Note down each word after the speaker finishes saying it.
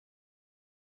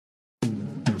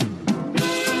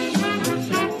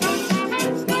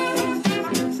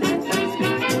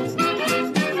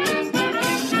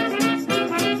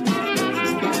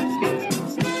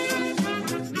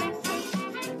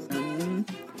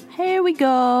Here we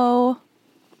go.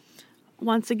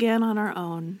 Once again on our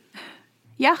own.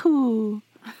 Yahoo!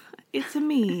 It's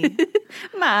me.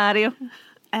 Mario.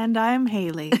 And I'm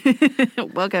Haley.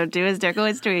 Welcome to Hysterical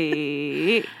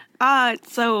History.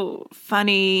 It's so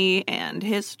funny and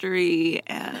history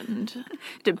and...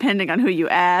 Depending on who you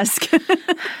ask.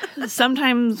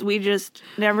 Sometimes we just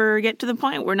never get to the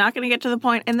point. We're not going to get to the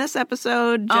point in this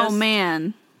episode. Oh,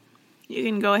 man. You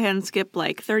can go ahead and skip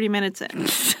like 30 minutes in.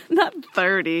 Not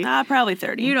 30. Probably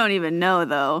 30. You don't even know,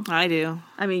 though. I do.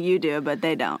 I mean, you do, but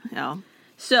they don't. No.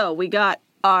 So, we got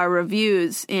our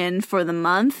reviews in for the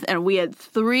month, and we had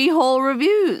 3 whole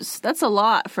reviews. That's a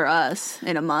lot for us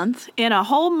in a month. In a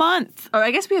whole month. Or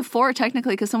I guess we have 4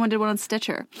 technically, because someone did one on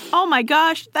Stitcher. Oh my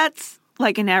gosh, that's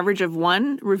like an average of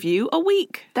 1 review a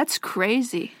week. That's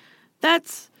crazy.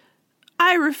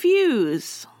 I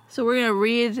refuse. So we're going to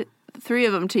read 3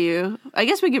 of them to you. I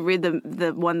guess we could read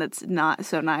the one that's not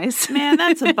so nice. Man,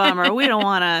 that's a bummer. We don't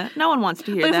want to, no one wants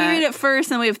to hear but that. But if we read it first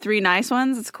and we have 3 nice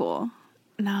ones, it's cool.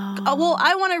 No. Oh, well,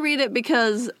 I want to read it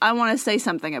because I want to say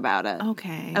something about it.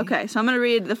 Okay. Okay, so I'm going to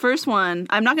read the first one.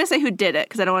 I'm not going to say who did it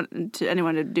because I don't want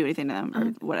anyone to do anything to them or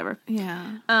whatever.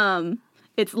 Yeah.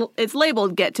 It's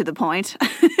labeled "Get to the Point,"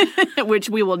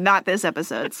 which we will not this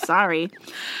episode. Sorry.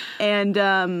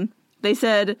 And they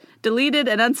said, deleted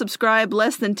and unsubscribed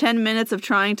less than 10 minutes of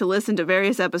trying to listen to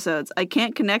various episodes. I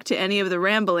can't connect to any of the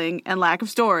rambling and lack of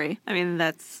story. I mean,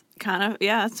 that's kind of,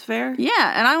 yeah, that's fair.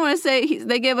 Yeah, and I want to say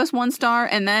they gave us 1 star,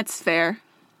 and that's fair.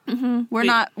 Mm-hmm.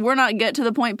 We're not get to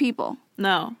the point people.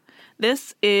 No.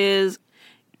 This is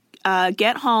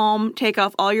get home, take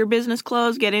off all your business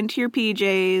clothes, get into your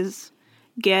PJs,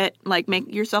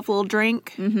 make yourself a little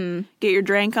drink, get your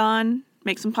drink on,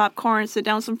 make some popcorn, sit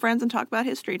down with some friends, and talk about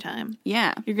history time.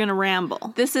 Yeah. You're going to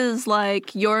ramble. This is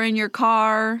like you're in your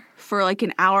car for like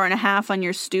an hour and a half on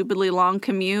your stupidly long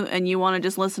commute, and you want to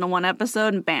just listen to 1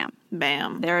 episode, and bam.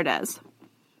 Bam. There it is.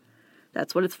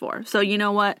 That's what it's for. So you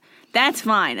know what? That's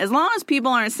fine. As long as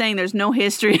people aren't saying there's no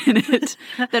history in it,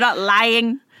 they're not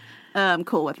lying, I'm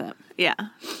cool with it. Yeah,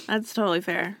 that's totally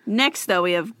fair. Next, though,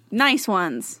 we have nice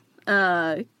ones.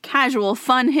 Casual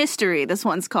fun history, this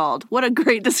one's called. What a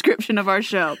great description of our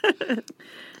show.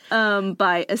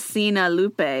 By Asina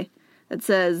Lupe. It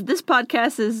says, this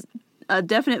podcast is a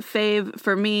definite fave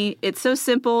for me. It's so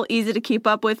simple, easy to keep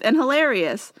up with, and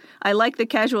hilarious. I like the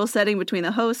casual setting between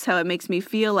the hosts, how it makes me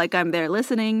feel like I'm there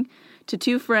listening to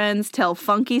 2 friends tell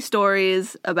funky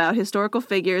stories about historical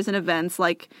figures and events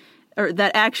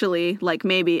that actually,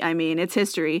 it's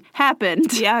history,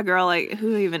 happened. Yeah, girl,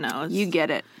 who even knows? You get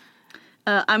it.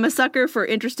 I'm a sucker for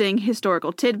interesting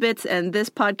historical tidbits, and this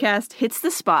podcast hits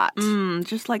the spot.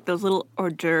 Just like those little hors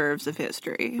d'oeuvres of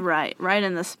history. Right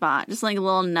in the spot. Just like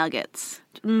little nuggets.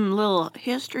 Little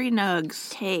history nugs.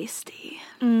 Tasty.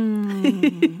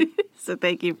 So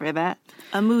thank you for that.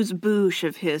 Amuse-bouche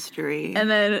of history. And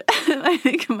then I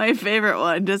think my favorite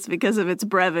one, just because of its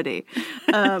brevity.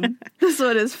 This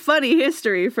one is Funny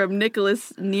History from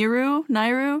Nicholas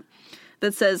Nairu,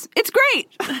 that says, it's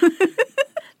great!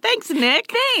 Thanks,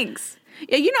 Nick. Thanks.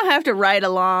 Yeah, you don't have to write a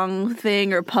long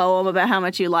thing or poem about how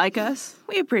much you like us.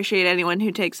 We appreciate anyone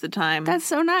who takes the time. That's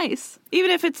so nice.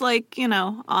 Even if it's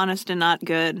honest and not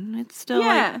good. It's still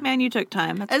man, you took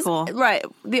time. That's cool. Right.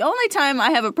 The only time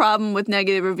I have a problem with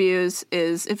negative reviews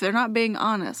is if they're not being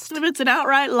honest. If it's an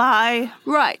outright lie.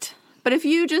 Right. But if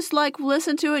you just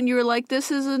listen to it and you're like,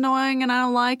 this is annoying and I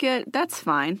don't like it, that's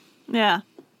fine. Yeah.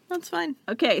 That's fine.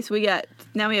 Okay, so we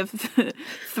have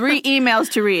 3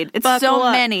 emails to read. It's Buckle so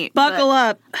up. many. Buckle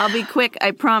up. I'll be quick,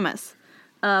 I promise.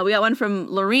 We got one from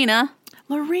Lorena.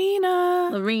 Lorena.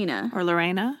 Or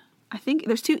Lorena. I think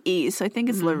there's 2 E's, so I think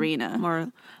it's Lorena.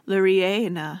 Or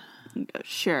Lorena.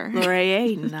 Sure.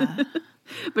 Lorena.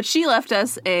 But she left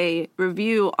us a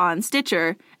review on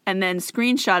Stitcher and then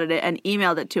screenshotted it and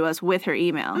emailed it to us with her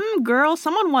email. Girl,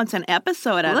 someone wants an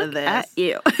episode out of this. Look at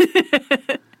you.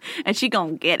 And she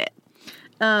gonna get it.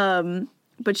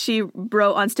 But she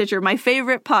wrote on Stitcher, my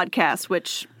favorite podcast,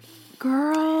 which...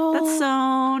 Girl. That's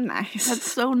so nice.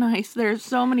 That's so nice. There's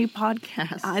so many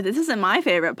podcasts. This isn't my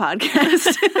favorite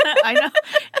podcast. I know.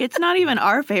 It's not even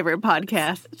our favorite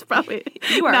podcast. It's probably...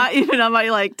 You are not even on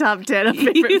my, top 10 of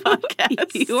favorite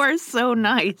podcasts. You are so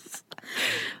nice.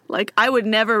 I would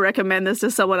never recommend this to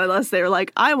someone unless they were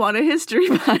like, I want a history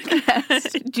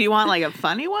podcast. Do you want, a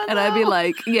funny one, And though? I'd be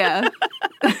like, yeah.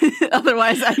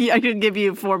 Otherwise, I could give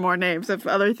you 4 more names of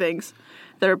other things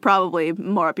that are probably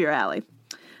more up your alley.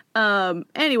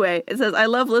 Anyway, it says, I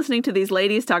love listening to these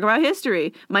ladies talk about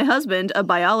history. My husband, a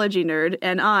biology nerd,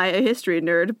 and I, a history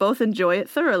nerd, both enjoy it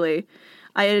thoroughly.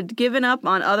 I had given up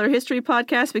on other history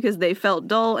podcasts because they felt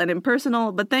dull and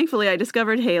impersonal, but thankfully I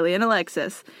discovered Haley and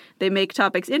Alexis. They make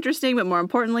topics interesting, but more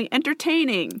importantly,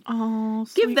 entertaining. Oh,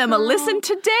 Give them a listen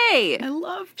today. I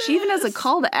love this. She even has a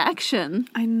call to action.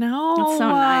 I know. That's so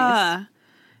nice.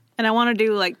 And I want to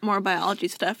do like more biology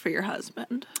stuff for your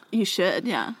husband. You should,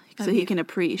 yeah. So he can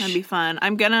appreciate. That'd be fun.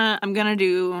 I'm gonna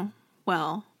do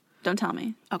well. Don't tell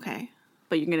me. Okay.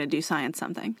 But you're gonna do science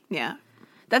something. Yeah.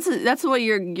 That's what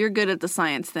you're good at, the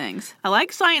science things. I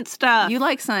like science stuff. You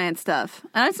like science stuff.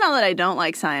 And it's not that I don't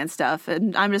like science stuff.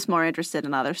 And I'm just more interested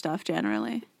in other stuff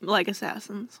generally. Like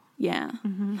assassins. Yeah.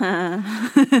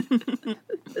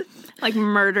 Like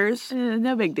murders.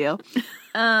 No big deal.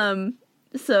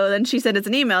 So then she said it's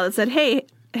an email that said, "Hey,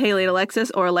 Haley and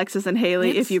Alexis," or Alexis and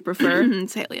Haley if you prefer.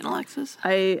 It's Haley and Alexis.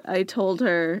 I told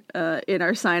her in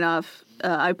our sign off,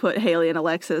 I put Haley and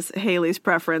Alexis, Haley's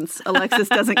preference. Alexis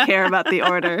doesn't care about the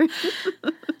order.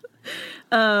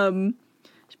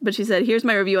 But she said, "Here's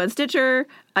my review on Stitcher.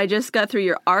 I just got through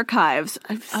your archives."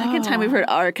 Second time we've heard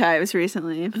archives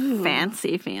recently. Ooh.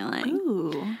 Fancy feeling.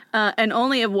 Ooh. And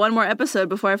only have one more episode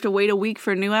before I have to wait a week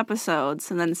for new episodes,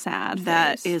 and then sad.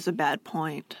 That is a bad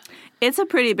point. It's a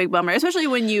pretty big bummer, especially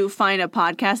when you find a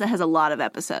podcast that has a lot of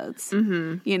episodes.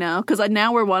 Mm-hmm. You know, because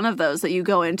now we're one of those that you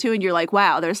go into and you're like,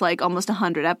 wow, there's like almost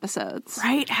 100 episodes.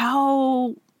 Right?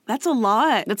 That's a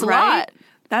lot. That's a lot.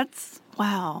 That's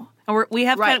wow. And we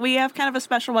have kind of a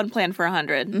special one planned for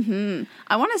 100. Mm-hmm.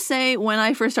 I want to say when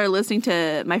I first started listening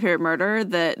to My Favorite Murder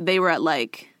that they were at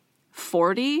like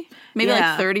 40, maybe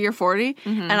like 30 or 40,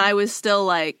 and I was still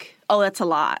like, oh, that's a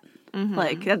lot. Mm-hmm.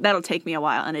 Like, that'll take me a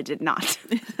while, and it did not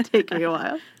take me a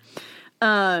while.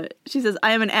 She says,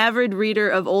 "I am an avid reader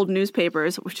of old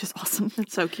newspapers," which is awesome.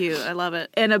 It's so cute. I love it.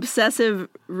 "An obsessive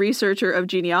researcher of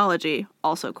genealogy,"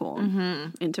 also cool.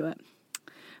 Into it.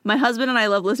 "My husband and I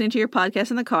love listening to your podcast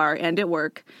in the car and at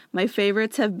work. My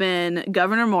favorites have been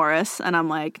Governor Morris," and I'm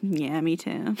like, yeah, me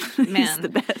too. He's the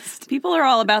best. People are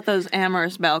all about those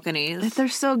amorous balconies. They're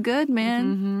so good,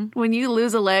 man. Mm-hmm. When you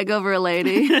lose a leg over a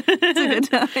lady, it's a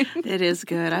good time. It is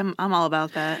good. I'm all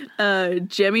about that.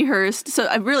 Jemmy Hurst. So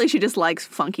she just likes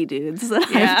funky dudes that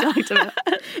I've talked about.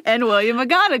 And William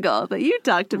McGonagall that you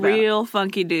talked about. Real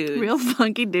funky dudes. Real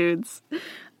funky dudes.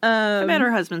 I bet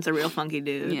her husband's a real funky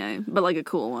dude. Yeah, but like a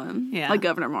cool one. Yeah. Like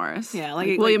Governor Morris. Yeah,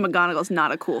 like William McGonagall's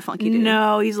not a cool funky dude.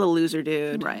 No, he's a loser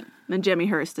dude. Right. And Jemmy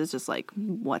Hurst is just like,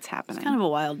 what's happening? He's kind of a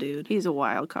wild dude. He's a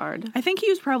wild card. I think he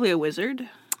was probably a wizard.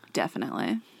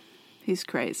 Definitely. He's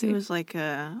crazy. He was like,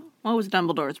 what was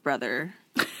Dumbledore's brother?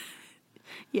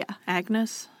 Yeah.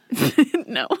 Agnes?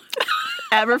 No.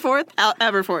 Aberforth?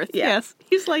 Aberforth, yeah. Yes.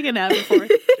 He's like an Aberforth.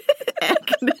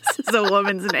 Agnes is a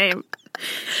woman's name.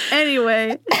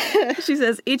 Anyway, she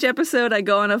says, "Each episode I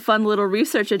go on a fun little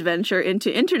research adventure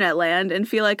into internet land and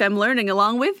feel like I'm learning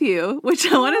along with you,"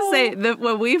 which I want to say that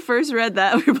when we first read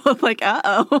that, we were both like,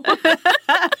 uh-oh.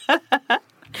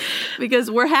 Because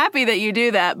we're happy that you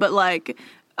do that, but like,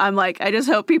 I'm like, I just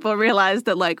hope people realize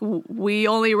that like we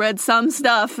only read some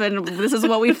stuff and this is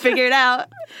what we figured out.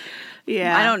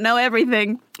 Yeah. I don't know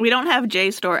everything. We don't have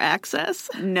JSTOR access.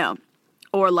 No.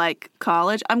 Or like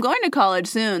college. I'm going to college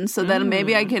soon, so then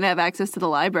maybe I can have access to the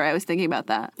library. I was thinking about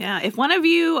that. Yeah, if one of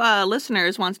you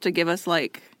listeners wants to give us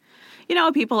like, you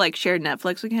know, people like shared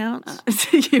Netflix accounts.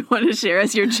 You want to share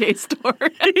us your JSTOR?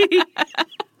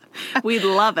 We'd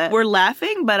love it. We're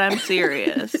laughing, but I'm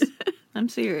serious. I'm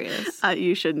serious.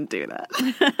 You shouldn't do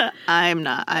that. I'm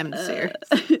not. I'm serious.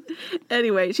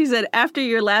 Anyway, she said, "After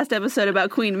your last episode about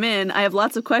Queen Min, I have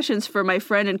lots of questions for my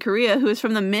friend in Korea who is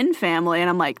from the Min family." And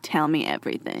I'm like, tell me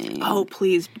everything. Oh,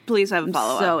 please have a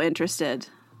follow-up. I'm so interested.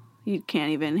 You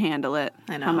can't even handle it.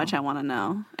 I know. How much I want to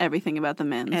know. Everything about the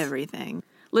Mins. Everything.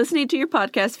 "Listening to your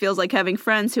podcast feels like having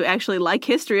friends who actually like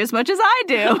history as much as I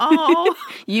do." Oh.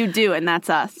 You do, and that's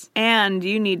us. And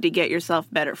you need to get yourself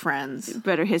better friends.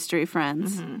 Better history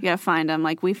friends. You gotta find them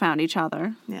like we found each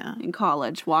other. Yeah. In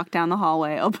college. Walk down the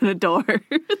hallway, open a door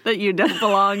that you don't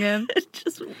belong in.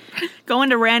 Just go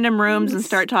into random rooms and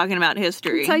start talking about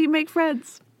history. That's how you make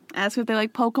friends. Ask if they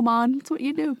like Pokemon. That's what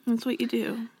you do. That's what you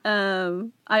do.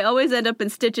 I always end up in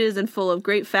stitches and full of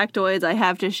great factoids I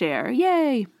have to share.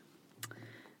 Yay!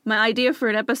 My idea for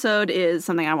an episode is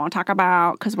something I won't talk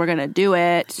about because we're going to do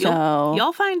it. So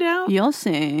You'll find out. You'll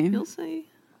see. You'll see.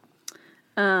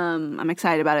 I'm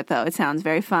excited about it, though. It sounds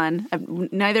very fun.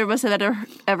 Neither of us have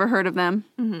ever heard of them,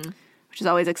 which is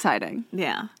always exciting.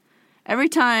 Yeah. Every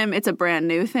time it's a brand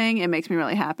new thing, it makes me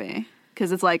really happy.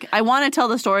 Because it's like, I want to tell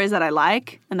the stories that I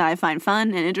like and that I find fun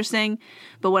and interesting.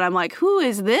 But when I'm like, who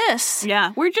is this?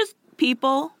 Yeah. We're just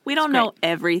people. We don't know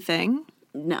everything.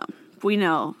 No. we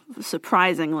know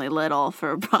surprisingly little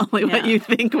for probably what you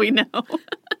think we know.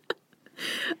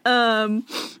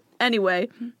 Anyway,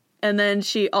 and then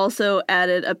she also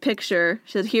added a picture.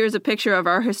 She said, here's a picture of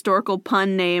our historical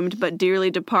pun-named but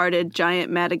dearly departed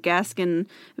giant Madagascan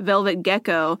velvet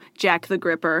gecko, Jack the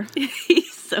Gripper.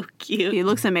 He's so cute. He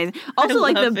looks amazing. Also,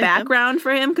 like, the background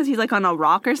for him, because he's, like, on a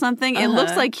rock or something, it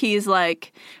looks like he's,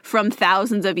 like, from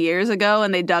thousands of years ago,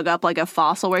 and they dug up, like, a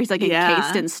fossil where he's, like,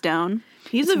 encased in stone.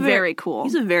 He's very cool.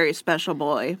 He's a very special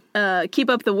boy. Keep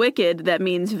up the wicked. That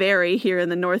means very here in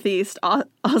the Northeast.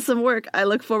 Awesome work. I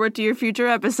look forward to your future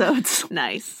episodes.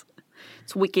 Nice.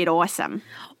 It's wicked awesome.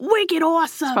 Wicked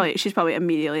awesome. She's probably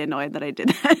immediately annoyed that I did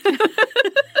that.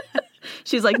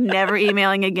 She's like, never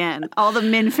emailing again. All the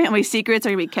Min family secrets are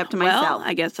going to be kept to myself. Well,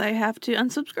 I guess I have to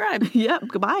unsubscribe. Yep,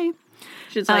 goodbye.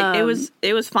 She's like,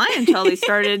 it was fine until they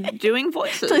started doing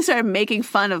voices. Until they started making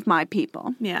fun of my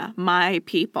people. Yeah, my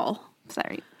people.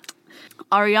 Sorry.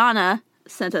 Ariana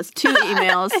sent us 2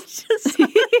 emails.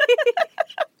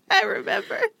 I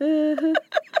remember.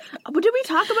 But did we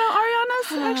talk about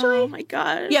Ariana's, actually? Oh, my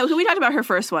God. Yeah, we talked about her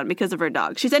first one because of her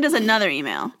dog. She sent us another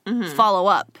email. Follow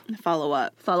up. Follow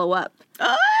up.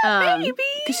 Oh, baby.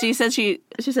 Because she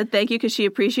said thank you because she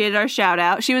appreciated our shout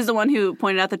out. She was the one who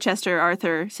pointed out the Chester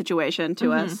Arthur situation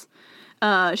to us.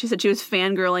 She said she was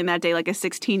fangirling that day like a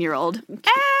 16-year-old.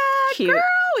 Cute. Girl,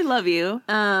 we love you.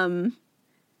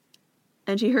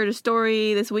 And she heard a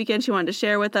story this weekend she wanted to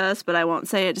share with us, but I won't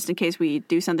say it just in case we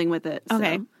do something with it.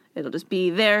 Okay. So it'll just be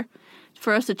there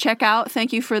for us to check out.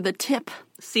 Thank you for the tip.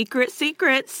 Secret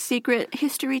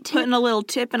history tip. Putting a little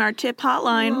tip in our tip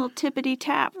hotline. A little tippity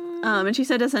tap. And she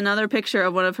sent us another picture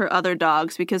of one of her other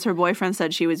dogs because her boyfriend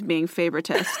said she was being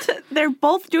favoritist. They're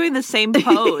both doing the same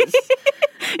pose.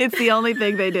 It's the only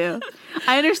thing they do.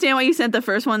 I understand why you sent the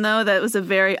first one, though. That was a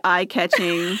very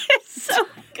eye-catching, it's so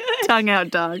good. Tongue-out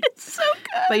dog. It's so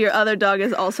good. But your other dog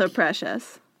is also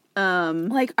precious.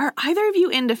 Like, are either of you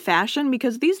into fashion?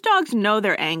 Because these dogs know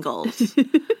their angles. They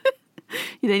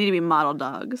need to be model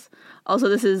dogs. Also,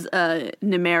 this is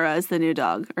Nemera is the new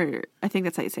dog. Or I think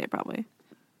that's how you say it, probably.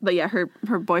 But yeah, her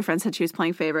boyfriend said she was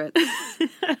playing favorite.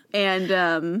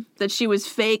 And that she was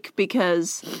fake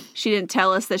because she didn't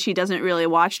tell us that she doesn't really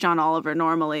watch John Oliver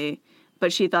normally.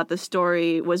 But she thought the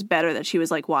story was better that she was,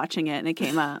 like, watching it and it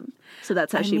came up. So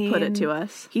that's how she put it to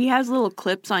us. He has little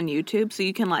clips on YouTube so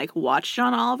you can, like, watch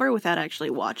John Oliver without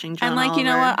actually watching John Oliver. And, like, you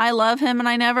know what? I love him and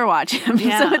I never watch him.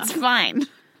 Yeah. So it's fine.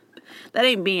 That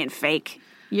ain't being fake.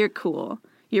 You're cool.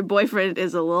 Your boyfriend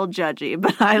is a little judgy,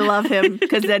 but I love him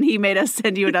because then he made us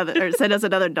send us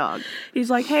another dog. He's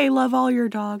like, hey, love all your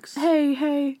dogs.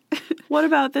 Hey. What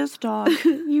about this dog?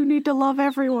 You need to love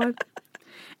everyone.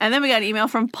 And then we got an email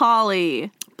from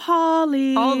Polly. All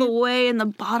the way in the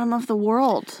bottom of the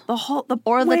world.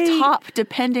 The top,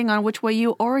 depending on which way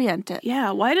you orient it.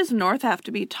 Yeah, why does north have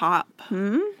to be top?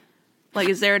 Like,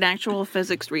 is there an actual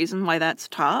physics reason why that's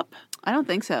top? I don't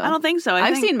think so.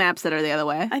 I've seen maps that are the other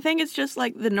way. I think it's just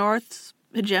like the North's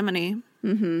hegemony.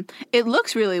 Mm-hmm. It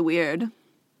looks really weird.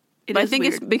 I think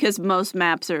it's because most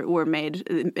maps were made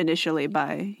initially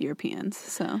by Europeans.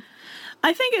 So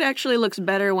I think it actually looks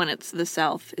better when it's the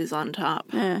South is on top.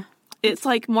 Yeah. It's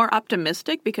like more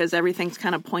optimistic because everything's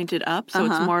kind of pointed up, so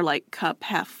it's more like cup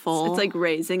half full. It's like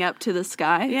raising up to the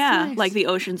sky. Yeah, nice. like the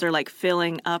oceans are like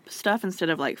filling up stuff instead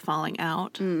of like falling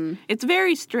out. It's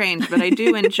very strange, but I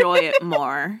do enjoy it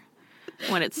more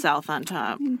when it's south on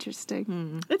top.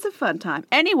 Interesting. It's a fun time.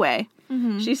 Anyway,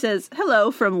 she says, hello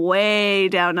from way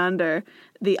down under,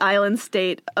 the island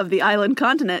state of the island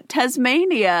continent,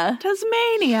 Tasmania.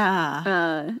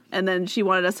 And then she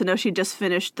wanted us to know she just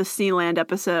finished the Sealand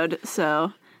episode,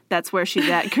 so that's where she's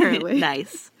at currently.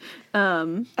 Nice.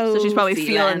 So she's probably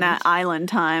feeling that island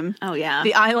time. Oh, yeah.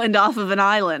 The island off of an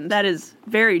island. That is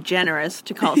very generous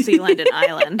to call Sealand an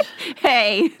island.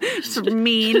 Hey, it's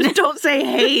mean. Don't say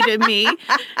hey to me.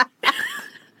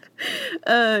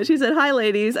 She said, hi,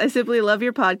 ladies. I simply love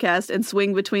your podcast and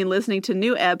swing between listening to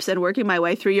new eps and working my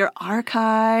way through your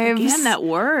archives. Again, that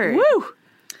word. Woo!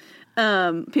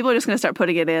 People are just going to start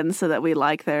putting it in so that we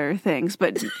like their things.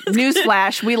 But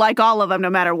newsflash, we like all of them no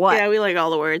matter what. Yeah, we like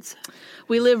all the words.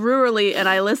 We live rurally, and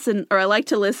I like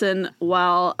to listen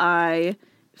while I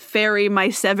ferry my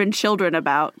 7 children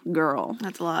about. Girl.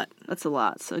 That's a lot. That's a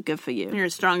lot, so good for you. You're a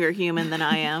stronger human than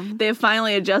I am. They have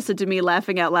finally adjusted to me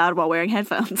laughing out loud while wearing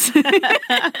headphones.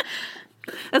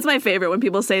 That's my favorite when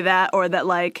people say that, or that,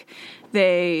 like,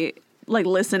 they like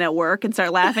listen at work and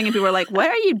start laughing, and people are like, "What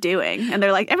are you doing?" And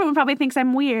they're like, "Everyone probably thinks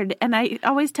I'm weird, and I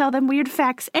always tell them weird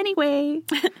facts anyway."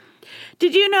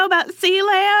 Did you know about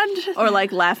Sealand? Or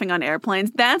like laughing on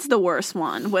airplanes. That's the worst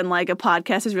one. When like a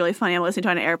podcast is really funny, I'm listening to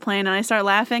it on an airplane and I start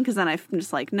laughing because then I'm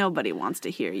just like, nobody wants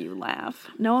to hear you laugh.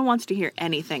 No one wants to hear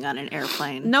anything on an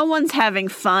airplane. No one's having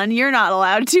fun. You're not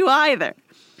allowed to either.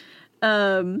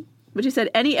 But you said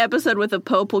any episode with a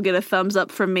pope will get a thumbs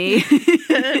up from me.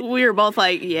 We were both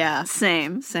like, yeah.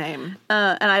 Same. Same.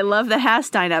 And I love the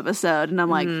Hastine episode, and I'm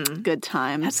like, good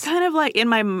times. It's kind of like, in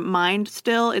my mind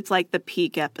still, it's like the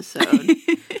peak episode.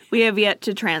 We have yet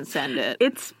to transcend it.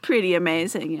 It's pretty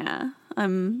amazing, yeah.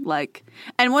 I'm like,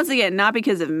 and once again, not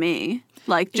because of me.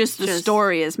 Like, just the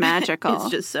story is magical. It's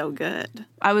just so good.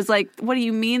 I was like, what do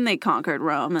you mean they conquered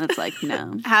Rome? And it's like,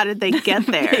 no. How did they get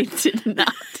there? They did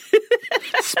not.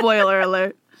 Spoiler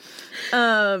alert.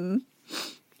 I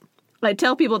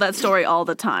tell people that story all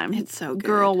the time. It's so good.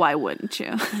 Girl, why wouldn't you?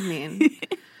 I mean,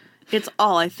 it's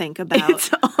all I think about.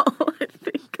 It's all I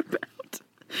think about.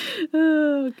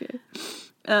 Oh, okay.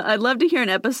 I'd love to hear an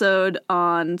episode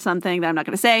on something that I'm not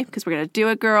going to say because we're going to do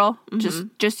it, girl.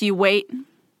 Just you wait.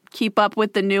 Keep up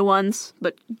with the new ones,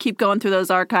 but keep going through those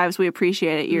archives. We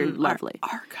appreciate it. You're lovely.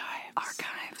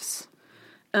 Archives.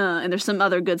 And there's some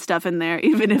other good stuff in there,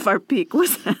 even if our peak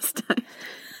was last time.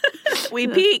 We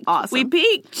peaked. Awesome. We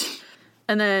peaked.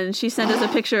 And then she sent us a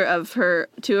picture of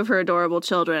two of her adorable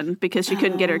children because she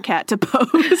couldn't get her cat to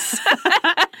pose.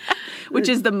 Which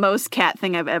is the most cat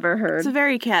thing I've ever heard. It's a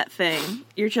very cat thing.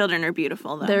 Your children are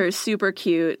beautiful, though. They're super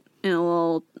cute in a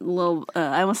little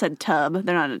I almost said tub.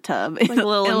 They're not a tub. Like a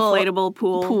little inflatable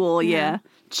pool. Pool, yeah.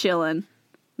 Chilling.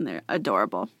 And they're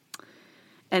adorable.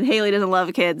 And Haley doesn't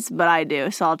love kids, but I do,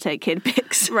 so I'll take kid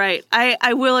pics. Right.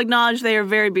 I will acknowledge they are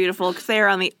very beautiful because they are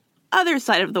on the other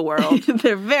side of the world.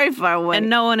 They're very far away. And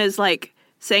no one is like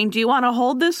saying, do you want to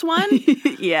hold this one?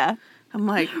 Yeah. I'm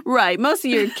like, right. Most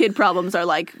of your kid problems are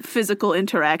like physical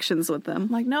interactions with them. I'm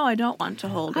like, no, I don't want to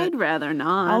hold it. I'd rather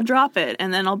not. I'll drop it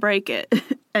and then I'll break it.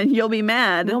 And you'll be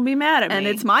mad. You'll be mad at me. And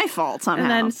it's my fault somehow.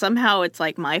 And then somehow it's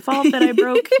like my fault that I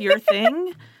broke your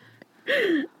thing.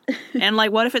 And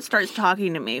like, what if it starts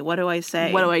talking to me? What do I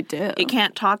say? What do I do? It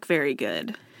can't talk very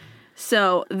good.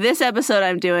 So this episode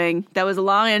I'm doing, that was a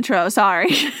long intro, sorry.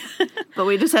 But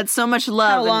we just had so much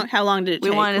love. How long did it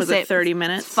take? Was it 30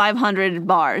 minutes? 500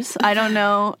 bars. I don't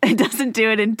know. It doesn't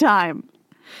do it in time.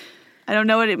 I don't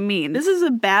know what it means. This is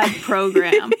a bad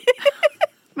program.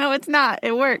 No, it's not.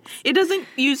 It works. It doesn't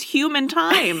use human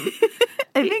time.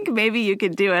 I think maybe you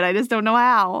could do it. I just don't know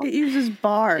how. It uses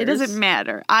bars. It doesn't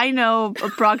matter. I know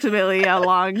approximately how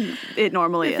long it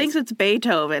normally is. It thinks it's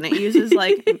Beethoven. It uses,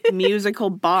 like, musical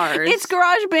bars. It's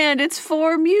GarageBand. It's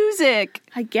for music.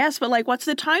 I guess, but, like, what's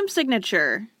the time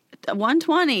signature?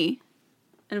 120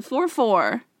 and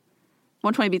 4/4.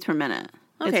 120 beats per minute.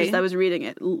 Okay. It's just I was reading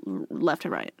it left to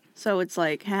right. So it's,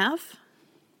 like, half?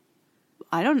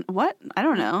 I don't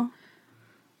know.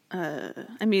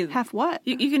 I mean, half what?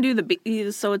 You can do the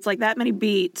beats, so it's like that many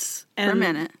beats per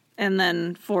minute, and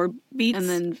then 4 beats,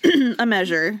 and then a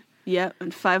measure. Yep,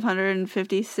 and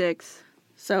 556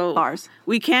 bars.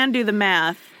 We can do the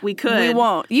math. We could. We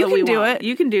won't. You can do it.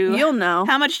 You can do. You'll know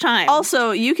how much time.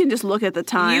 Also, you can just look at the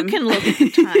time. You can look at the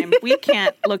time. We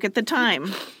can't look at the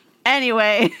time.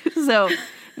 Anyway, so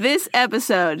this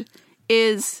episode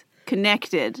is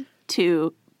connected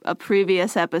to a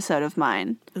previous episode of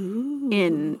mine. Ooh.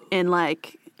 in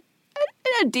like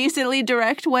in a decently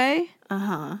direct way.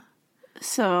 Uh-huh.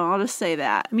 So I'll just say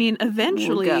that. I mean,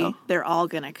 eventually they're all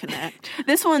going to connect.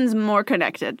 This one's more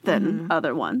connected than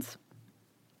other ones.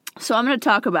 So I'm going to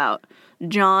talk about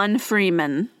John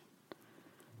Freeman.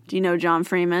 Do you know John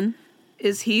Freeman?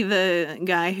 Is he the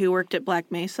guy who worked at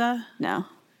Black Mesa? No.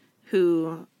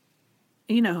 Who,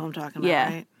 you know who I'm talking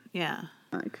about, right? Yeah.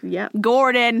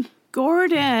 Gordon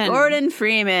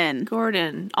Freeman.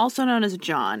 Gordon, also known as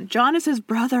John. John is his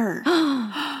brother.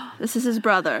 This is his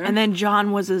brother. And then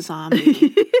John was a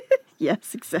zombie.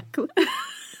 Yes, exactly.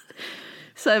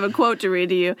 So I have a quote to read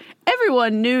to you.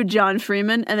 Everyone knew John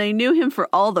Freeman, and they knew him for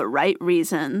all the right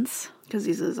reasons. Because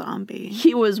he's a zombie.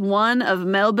 He was one of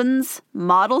Melbourne's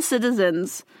model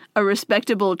citizens, a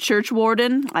respectable church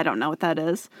warden, I don't know what that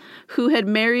is, who had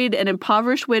married an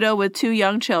impoverished widow with 2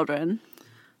 young children.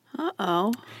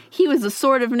 Uh-oh. He was the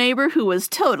sort of neighbor who was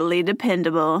totally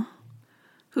dependable.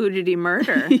 Who did he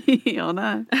murder? Hold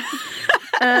on.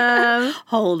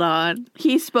 Hold on.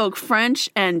 He spoke French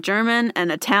and German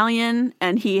and Italian,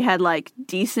 and he had, like,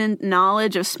 decent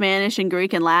knowledge of Spanish and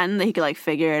Greek and Latin that he could, like,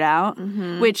 figure it out.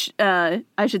 Mm-hmm. Which, I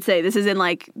should say, this is in,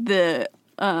 like, the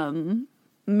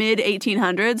mid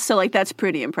 1800s, so like that's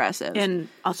pretty impressive. In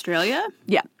Australia?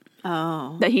 Yeah.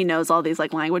 Oh. That he knows all these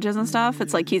like languages and stuff.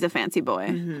 It's like he's a fancy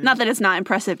boy. Not that it's not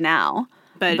impressive now.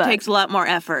 But it takes a lot more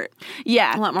effort.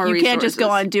 Yeah. A lot more You can't just go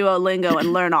on resources. Duolingo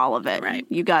and learn all of it. Right.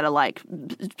 You got to like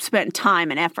spend time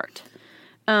and effort.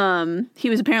 He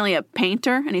was apparently a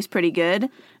painter and he's pretty good.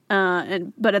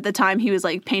 But at the time he was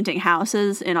like painting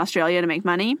houses in Australia to make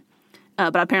money.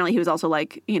 But apparently he was also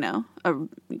like,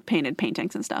 painted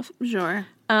paintings and stuff. Sure.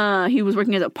 He was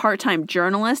working as a part-time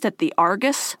journalist at the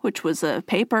Argus, which was a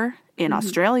paper in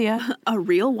Australia. A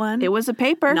real one. It was a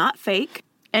paper. Not fake.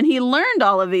 And he learned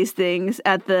all of these things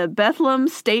at the Bethlehem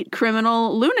State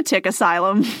Criminal Lunatic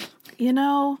Asylum. You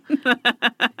know,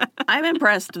 I'm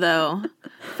impressed, though.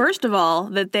 First of all,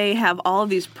 that they have all of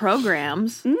these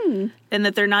programs and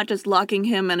that they're not just locking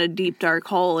him in a deep, dark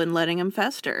hole and letting him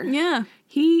fester. Yeah.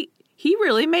 He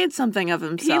really made something of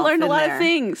himself. He learned a in lot there. of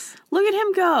things. Look at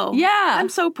him go. Yeah. I'm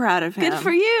so proud of him. Good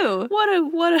for you. What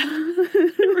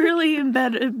a really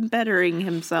bettering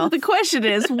himself. The question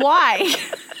is, why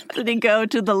did he go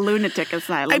to the lunatic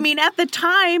asylum? I mean, at the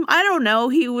time, I don't know.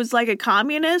 He was like a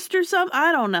communist or something.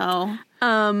 I don't know.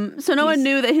 So no one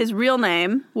knew that his real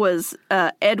name was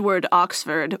Edward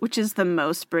Oxford, which is the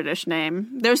most British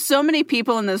name. There's so many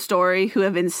people in this story who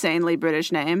have insanely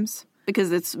British names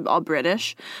because it's all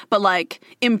British, but like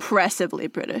impressively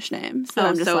British names. So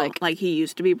I'm just like he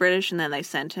used to be British and then they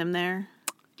sent him there?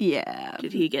 Yeah.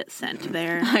 Did he get sent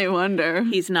there? I wonder.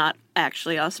 He's not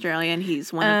actually Australian.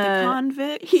 He's one of the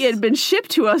convicts. He had been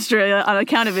shipped to Australia on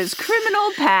account of his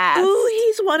criminal past. Ooh,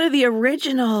 he's one of the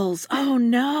originals. Oh,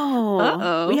 no.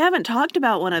 Uh-oh. We haven't talked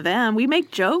about one of them. We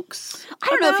make jokes. I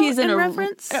don't know if he's in a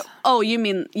reference. Oh, you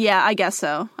mean, yeah, I guess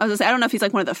so. I was going to say, I don't know if he's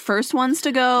like one of the first ones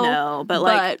to go. No, but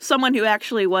like someone who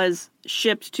actually was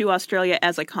shipped to Australia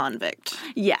as a convict.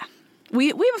 Yeah. We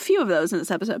have a few of those in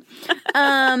this episode. So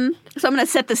I'm going to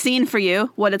set the scene for you,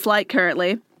 what it's like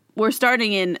currently. We're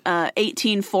starting in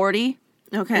 1840.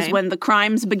 Okay. Is when the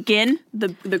crimes begin.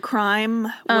 The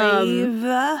crime wave.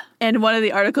 And one of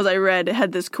the articles I read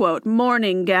had this quote,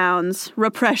 "Morning gowns,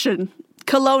 repression,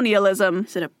 colonialism,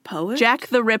 Is it a poet? Jack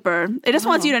the Ripper." It just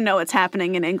wants you to know what's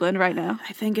happening in England right now.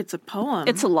 I think it's a poem.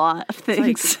 It's a lot of things.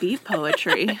 It's like beat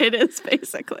poetry. It is,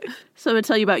 basically. So I'm going to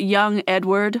tell you about young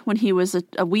Edward when he was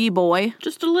a wee boy,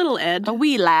 Just a little Ed. a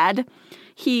wee lad.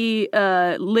 He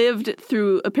lived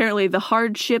through, apparently, the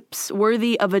hardships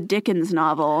worthy of a Dickens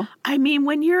novel. I mean,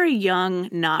 when you're a young,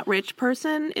 not rich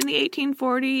person in the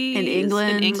 1840s In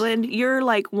England. you're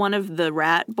like one of the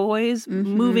rat boys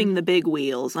moving the big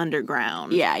wheels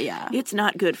underground. Yeah. It's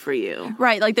not good for you.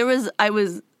 Right, like there's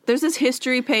this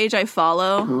history page I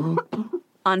follow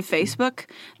on Facebook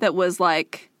that was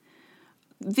like,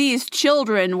 these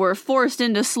children were forced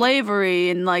into slavery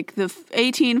in like the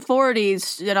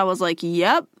 1840s, and I was like,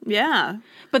 yep. Yeah.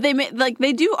 But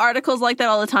they do articles like that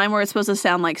all the time where it's supposed to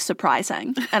sound like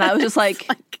surprising, and I was just like,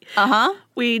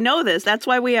 We know this. That's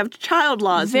why we have child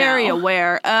laws very now.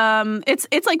 aware.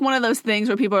 It's like one of those things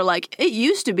where people are like, it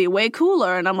used to be way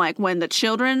cooler, and I'm like, when the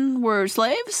children were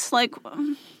slaves, like,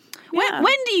 Yeah.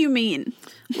 when do you mean?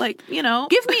 Like, you know.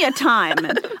 Give me a time.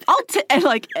 And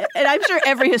I'm sure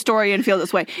every historian feels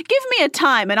this way. Give me a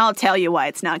time, and I'll tell you why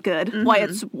it's not good. Why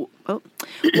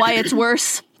it's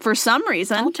worse for some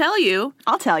reason. I'll tell you.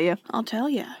 I'll tell you. I'll tell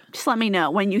you. Just let me know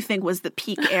when you think was the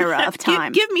peak era of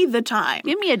time. Give me the time.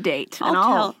 Give me a date, and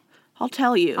I'll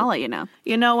tell you. I'll let you know.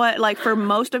 You know what? Like, for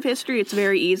most of history, it's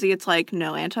very easy. It's like,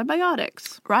 no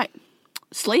antibiotics. Right.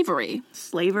 Slavery.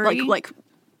 Slavery. Like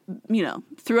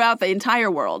throughout the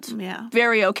entire world. Yeah.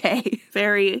 Very okay.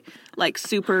 Very, like,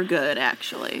 super good,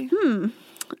 actually.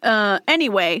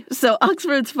 Anyway, so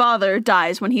Oxford's father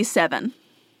dies when he's 7.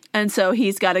 And so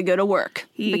he's got to go to work.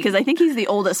 Because I think he's the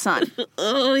oldest son.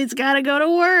 Oh, he's got to go to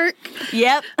work.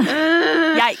 Yep.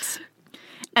 Yikes.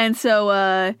 And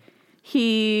so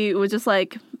he was just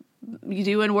like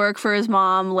doing work for his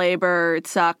mom, labor. It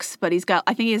sucks. But I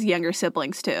think he has younger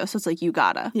siblings too. So it's like, you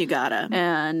gotta. You gotta.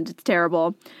 And it's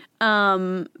terrible.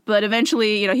 But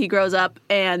eventually, he grows up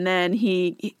and then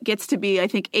he gets to be, I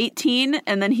think, 18.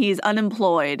 And then he's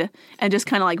unemployed and just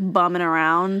kind of like bumming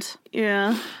around.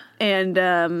 Yeah.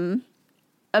 And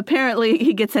apparently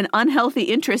he gets an unhealthy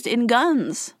interest in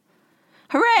guns.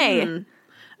 Hooray!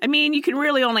 I mean, you can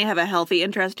really only have a healthy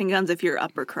interest in guns if you're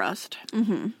upper crust.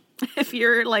 Mm-hmm. If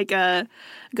you're like a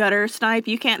gutter snipe,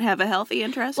 you can't have a healthy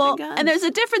interest in guns. And there's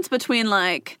a difference between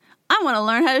like, I want to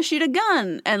learn how to shoot a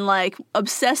gun, and like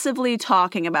obsessively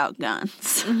talking about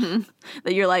guns.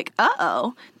 That you're like,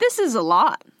 this is a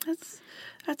lot.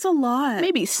 That's a lot.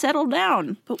 Maybe settle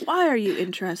down. But why are you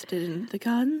interested in the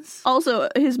guns? Also,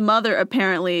 his mother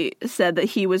apparently said that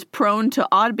he was prone to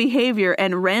odd behavior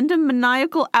and random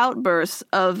maniacal outbursts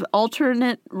of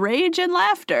alternate rage and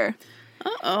laughter.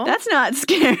 Uh-oh. That's not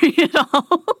scary at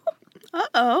all.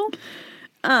 Uh-oh.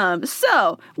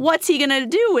 So, what's he gonna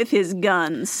do with his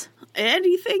guns?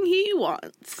 Anything he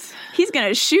wants. He's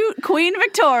gonna shoot Queen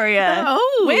Victoria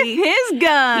with his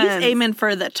guns. He's aiming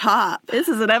for the top. This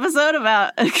is an episode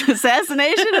about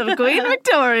assassination of Queen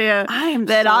Victoria.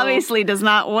 That obviously does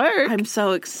not work. I'm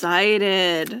so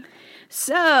excited.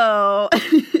 So,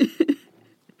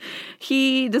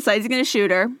 he decides he's gonna shoot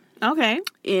her Okay.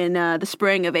 in the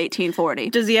spring of 1840.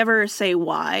 Does he ever say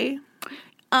why?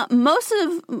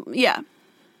 Yeah.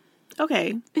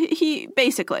 Okay. He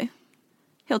basically,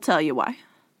 he'll tell you why.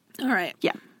 All right.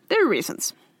 Yeah, there are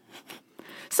reasons.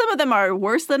 Some of them are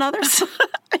worse than others,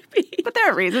 but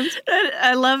there are reasons.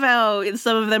 I love how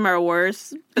some of them are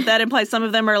worse, but that implies some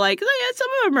of them are like, oh, yeah, some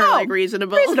of them are like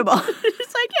reasonable. Reasonable.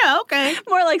 It's like, yeah, okay.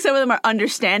 More like some of them are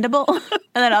understandable, and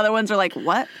then other ones are like,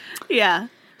 what? Yeah.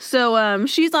 So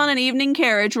she's on an evening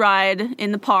carriage ride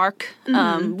in the park.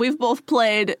 We've both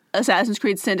played Assassin's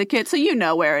Creed Syndicate, so you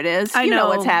know where it is. You know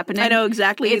what's happening. I know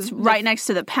exactly. It's right next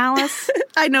to the palace.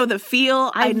 I know the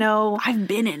feel. I know. I've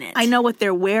been in it. I know what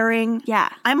they're wearing. Yeah.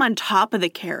 I'm on top of the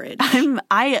carriage.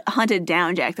 I hunted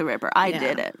down Jack the Ripper. I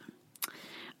did it.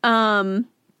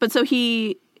 But so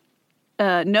he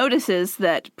notices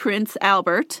that Prince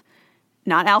Albert,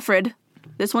 not Alfred,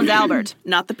 this one's Albert.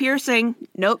 Not the piercing.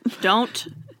 Nope.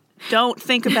 Don't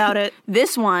think about it.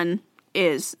 This one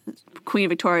is Queen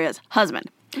Victoria's husband.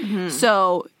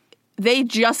 So they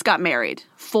just got married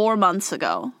 4 months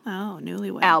ago. Oh,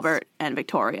 newlyweds. Albert and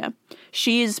Victoria.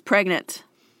 She's pregnant.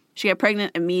 She got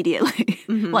pregnant immediately,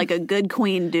 like a good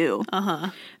queen do.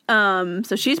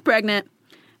 So she's pregnant,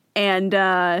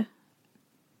 and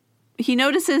he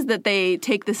notices that they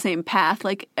take the same path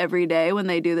like every day when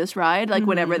they do this ride. Like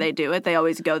whenever they do it, they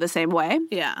always go the same way.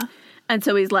 Yeah. And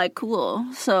so he's like, cool.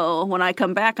 So when I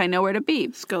come back, I know where to be.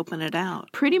 Scoping it out.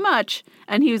 Pretty much.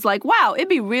 And he was like, wow, it'd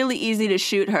be really easy to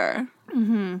shoot her.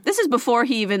 This is before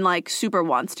he even, like, super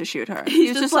wants to shoot her.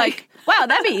 He's just like, wow,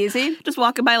 that'd be easy. Just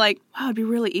walking by like, wow, it'd be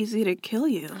really easy to kill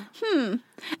you.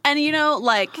 And, you know,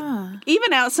 like,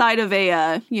 even outside of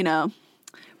a,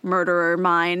 murderer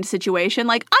mind situation,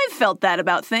 like, I've felt that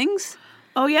about things.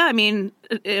 Oh, yeah. I mean,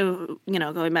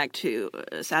 going back to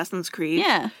Assassin's Creed.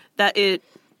 Yeah.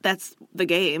 That's the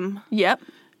game. Yep.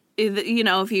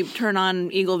 If you turn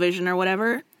on Eagle Vision or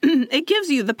whatever, it gives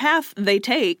you the path they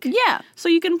take. Yeah. So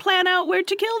you can plan out where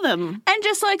to kill them. And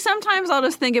just like sometimes I'll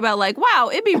just think about like, wow,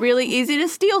 it'd be really easy to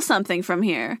steal something from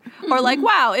here. Or like,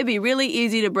 wow, it'd be really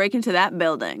easy to break into that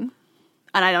building.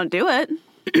 And I don't do it.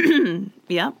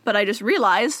 Yeah. But I just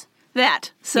realize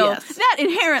that. So that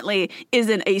inherently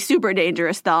isn't a super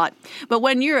dangerous thought. But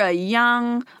when you're a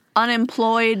young,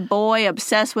 unemployed boy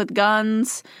obsessed with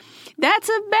guns, that's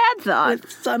a bad thought.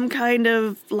 With some kind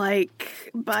of,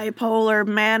 like, bipolar,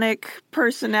 manic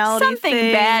personality Something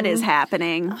thing. bad is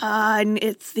happening. And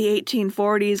it's the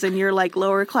 1840s and you're, like,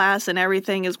 lower class and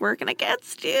everything is working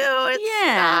against you. It's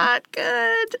not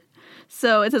good.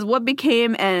 So it says, what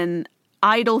became an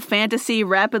idle fantasy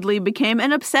rapidly became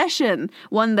an obsession,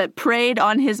 one that preyed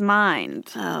on his mind.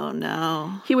 Oh,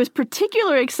 no. He was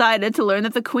particularly excited to learn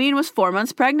that the queen was 4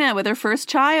 months pregnant with her first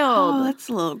child. Oh, that's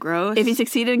a little gross. If he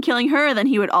succeeded in killing her, then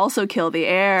he would also kill the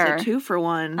heir. It's a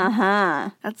 2-for-1. Uh-huh.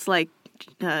 That's like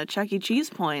Chuck E. Cheese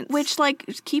points. Which, like,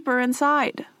 just keep her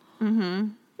inside.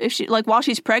 If she, like, while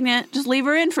she's pregnant, just leave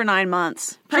her in for 9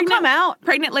 months. She'll come out.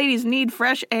 Pregnant ladies need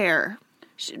fresh air.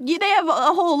 They have a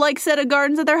whole, like, set of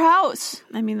gardens at their house.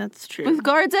 I mean, that's true. With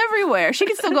guards everywhere. She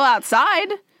can still go outside.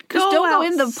 Just don't go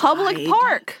in the public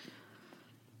park.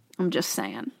 I'm just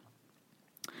saying.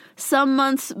 Some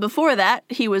months before that,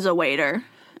 he was a waiter.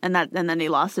 And then he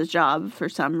lost his job for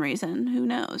some reason. Who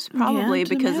knows? Probably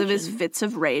because of his fits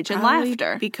of rage and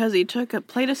laughter. Because he took a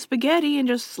plate of spaghetti and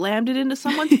just slammed it into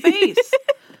someone's face.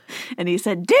 And he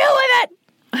said, deal with it!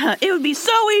 It would be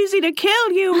so easy to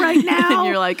kill you right now. And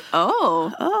you're like,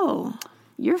 oh,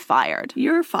 you're fired.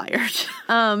 You're fired.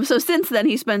 So since then,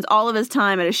 he spends all of his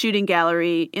time at a shooting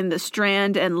gallery in the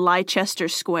Strand and Leicester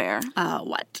Square.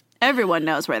 What? Everyone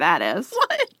knows where that is.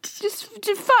 What? Just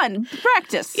fun,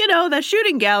 practice. The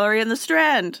shooting gallery in the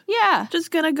Strand. Yeah.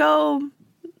 Just gonna go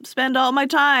spend all my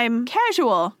time.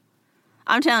 Casual.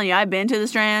 I'm telling you, I've been to the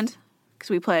Strand because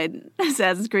we played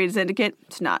Assassin's Creed Syndicate.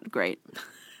 It's not great.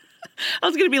 I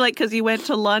was going to be like, because you went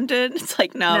to London? It's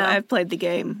like, no, I've played the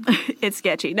game. It's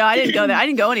sketchy. No, I didn't go there. I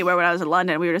didn't go anywhere when I was in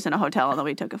London. We were just in a hotel and then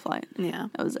we took a flight. Yeah.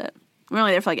 That was it. We were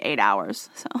only there for like 8 hours,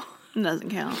 so. It doesn't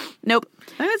count. Nope.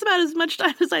 I think it's about as much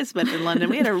time as I spent in London.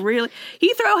 We had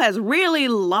Heathrow has really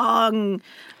long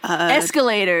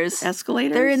Escalators.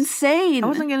 escalators. They're insane. I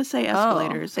wasn't going to say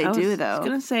escalators. they do, though. I was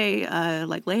going to say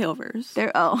like layovers.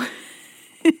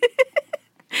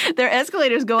 Their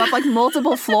escalators go up like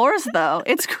multiple floors, though.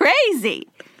 It's crazy.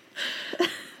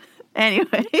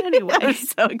 Anyway, I'm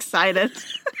so excited.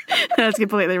 That's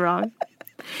completely wrong.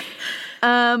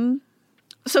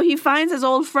 So he finds his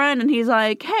old friend and he's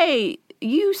like, hey,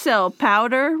 you sell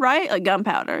powder, right? Like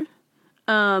gunpowder.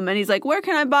 And he's like, where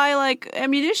can I buy like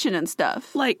ammunition and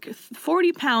stuff? Like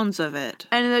 40 pounds of it.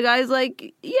 And the guy's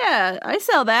like, yeah, I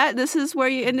sell that. This is where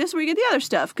you get the other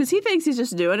stuff. Because he thinks he's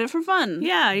just doing it for fun.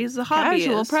 Yeah, he's a hobbyist.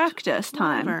 Casual practice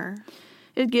time. Whatever.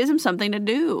 It gives him something to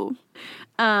do.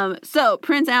 So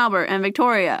Prince Albert and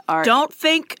Victoria are... Don't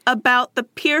think about the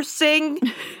piercing.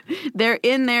 They're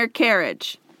in their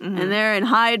carriage. And they're in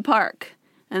Hyde Park.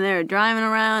 And they're driving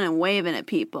around and waving at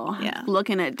people. Yeah.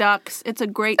 Looking at ducks. It's a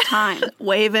great time.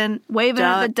 Waving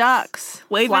At the ducks.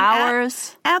 Waving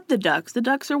flowers. At the ducks. The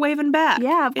ducks are waving back.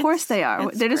 Yeah, of course they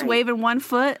are. They're just waving one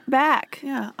foot back.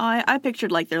 Yeah. I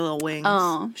pictured like their little wings.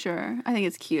 Oh, sure. I think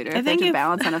it's cuter. I think they can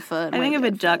balance on a foot. I think if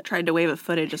a duck tried to wave a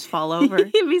foot, it'd just fall over.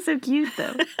 It'd be so cute,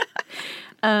 though.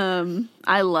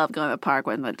 I love going to the park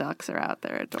when the ducks are out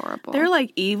there. Adorable. They're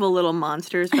like evil little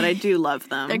monsters, but I do love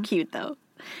them. They're cute, though.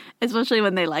 Especially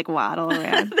when they like waddle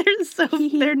around.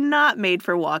 They're not made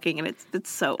for walking, and it's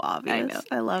so obvious. I know.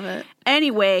 I love it.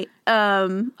 Anyway,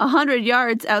 100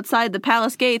 yards outside the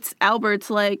palace gates, Albert's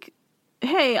like,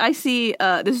 hey, I see,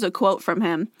 this is a quote from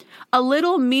him, a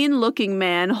little mean-looking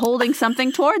man holding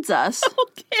something towards us.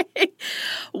 Okay.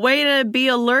 Way to be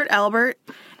alert, Albert.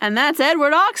 And that's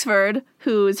Edward Oxford,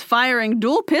 who's firing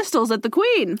dual pistols at the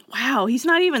Queen. Wow, he's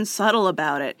not even subtle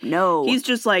about it. No. He's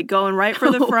just like going right for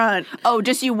the front. Oh,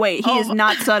 just you wait. He is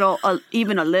not subtle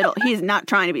even a little. He is not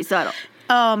trying to be subtle.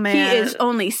 Oh, man. He is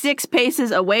only 6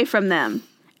 paces away from them,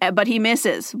 but he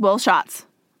misses both shots.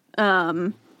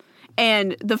 And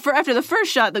after the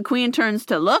first shot, the Queen turns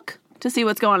to look to see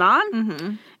what's going on.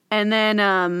 Mm-hmm. And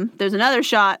then there's another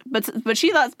shot, but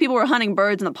she thought people were hunting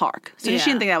birds in the park. So she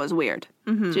didn't think that was weird.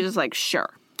 Mm-hmm. She's just like,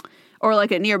 sure. Or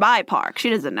like a nearby park.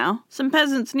 She doesn't know. Some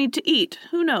peasants need to eat.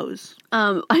 Who knows?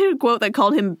 I had a quote that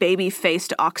called him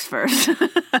baby-faced Oxford.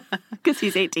 Because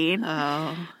he's 18.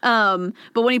 Oh.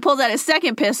 But when he pulls out his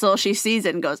second pistol, she sees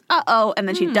it and goes, uh-oh, and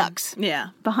then she ducks. Yeah.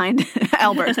 Behind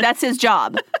Albert. That's his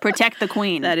job. Protect the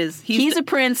Queen. That is. He's a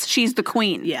prince. She's the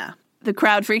Queen. Yeah. The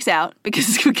crowd freaks out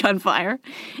because of gunfire.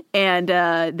 And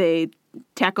they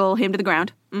tackle him to the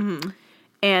ground. Mm-hmm.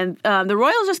 And the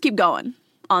royals just keep going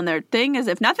on their thing as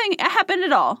if nothing happened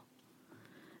at all.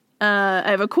 I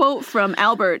have a quote from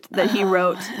Albert that he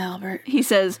wrote. Albert. He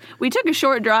says, we took a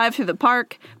short drive through the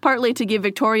park, partly to give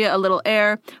Victoria a little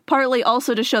air, partly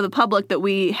also to show the public that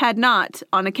we had not,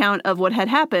 on account of what had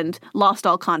happened, lost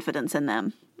all confidence in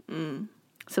them. Mm.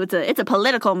 So it's a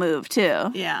political move,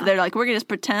 too. Yeah. They're like, we're going to just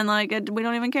pretend like we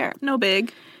don't even care. No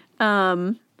big.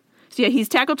 So yeah, he's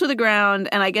tackled to the ground,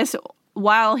 and I guess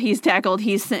while he's tackled,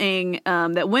 he's saying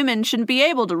that women shouldn't be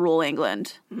able to rule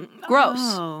England. Gross.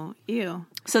 Oh, ew.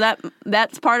 So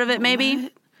that's part of it, maybe?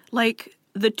 What? Like,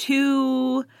 the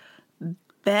two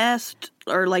best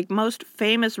or, like, most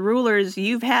famous rulers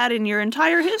you've had in your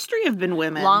entire history have been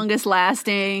women. Longest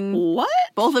lasting. What?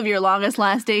 Both of your longest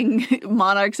lasting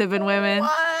monarchs have been women.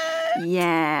 What?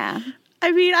 Yeah.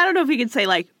 I mean, I don't know if you could say,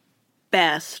 like,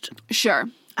 best. Sure.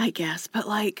 I guess, but,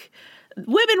 like,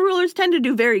 women rulers tend to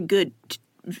do very good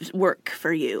work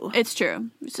for you. It's true.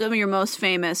 Some of your most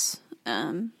famous,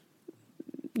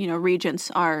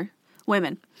 regents are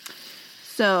women.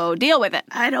 So deal with it.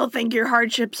 I don't think your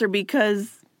hardships are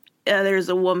because there's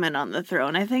a woman on the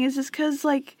throne. I think it's just because,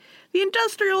 like, the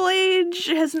industrial age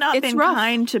has not been rough.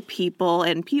 kind to people,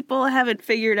 and people haven't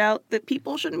figured out that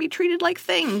people shouldn't be treated like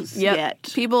things yet.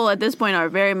 People at this point are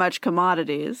very much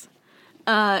commodities.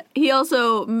 He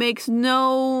also makes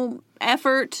no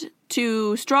effort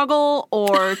to struggle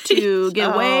or to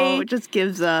get away. Just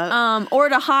gives up. Or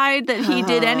to hide that he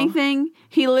did anything.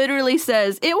 He literally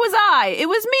says, it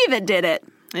was me that did it.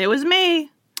 It was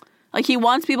me. Like, he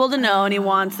wants people to know and he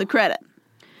wants the credit.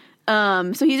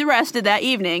 So he's arrested that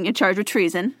evening and charged with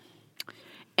treason.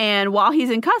 And while he's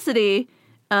in custody,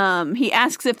 he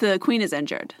asks if the Queen is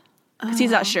injured. Because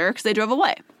he's not sure, because they drove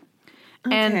away.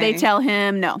 Okay. And they tell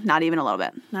him, no, not even a little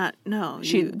bit. No.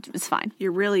 She was fine.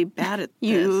 You're really bad at this.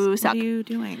 You suck. What are you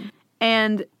doing?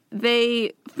 And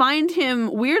They find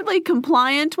him weirdly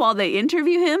compliant while they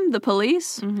interview him, the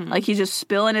police. Like, he's just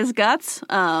spilling his guts,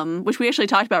 which we actually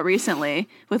talked about recently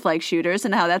with, like, shooters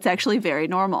and how that's actually very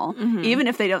normal, even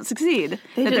if they don't succeed.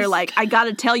 They're like, I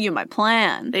gotta tell you my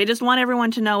plan. They just want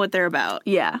everyone to know what they're about.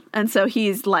 Yeah. And so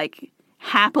he's, like,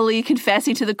 happily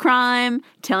confessing to the crime,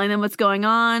 telling them what's going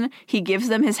on. He gives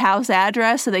them his house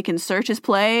address so they can search his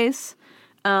place.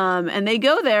 And they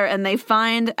go there and they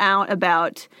find out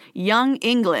about Young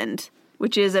England,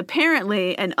 which is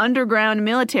apparently an underground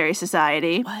military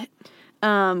society.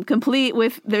 What? Complete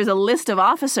with, there's a list of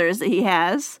officers that he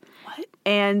has. What?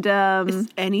 And Is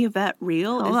any of that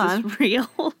real? hold This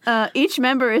real? each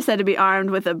member is said to be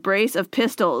armed with a brace of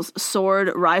pistols,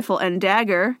 sword, rifle, and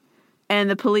dagger. And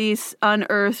the police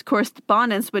unearthed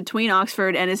correspondence between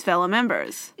Oxford and his fellow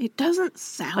members. It doesn't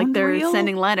sound Like they're real.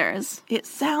 sending letters. It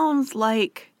sounds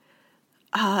like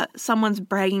someone's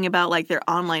bragging about, like, their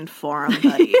online forum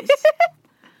buddies.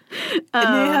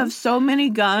 And they have so many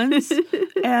guns,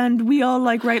 and we all,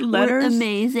 like, write letters. We're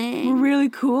amazing. We're really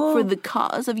cool. For the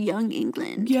cause of Young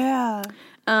England. Yeah.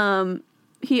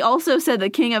 He also said the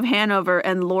King of Hanover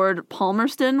and Lord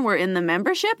Palmerston were in the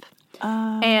membership.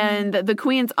 And the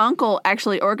Queen's uncle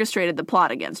actually orchestrated the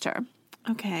plot against her.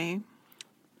 Okay.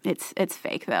 It's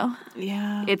fake, though.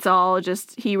 Yeah. It's all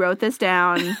just, he wrote this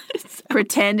down,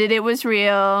 pretended it was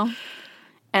real,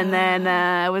 and then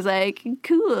was like,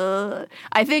 cool.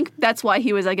 I think that's why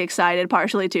he was, like, excited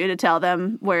partially, too, to tell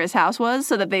them where his house was,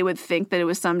 so that they would think that it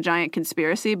was some giant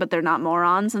conspiracy, but they're not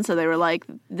morons, and so they were like,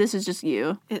 this is just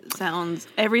you.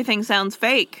 Everything sounds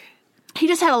fake. He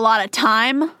just had a lot of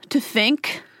time to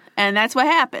think, and that's what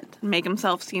happened. Make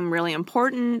himself seem really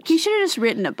important. He should have just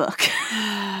written a book.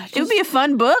 It would be a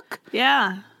fun book.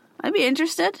 Yeah. I'd be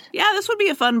interested. Yeah, this would be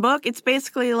a fun book. It's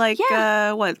basically like,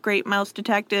 Yeah. Great Mouse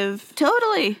Detective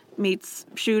Totally. meets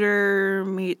Shooter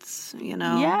meets,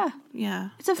 Yeah. Yeah.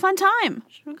 It's a fun time.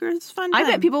 It's fun I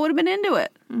time. bet people would have been into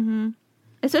it. Mm-hmm.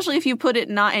 Especially if you put it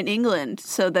not in England,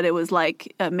 so that it was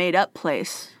like a made-up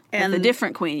place with a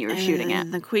different queen you were shooting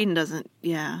at, The Queen doesn't,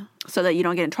 yeah. so that you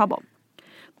don't get in trouble.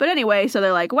 But anyway, so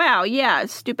they're like, wow, yeah,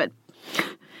 it's stupid.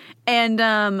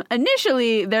 And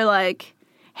initially, they're like,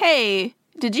 hey,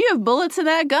 did you have bullets in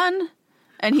that gun?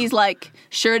 And he's like,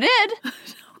 sure did.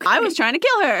 I was trying to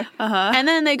kill her. Uh-huh. And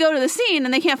then they go to the scene,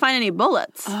 and they can't find any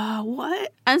bullets.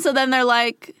 What? And so then they're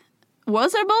like,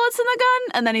 was there bullets in the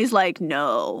gun? And then he's like,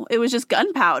 no, it was just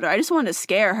gunpowder. I just wanted to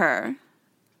scare her.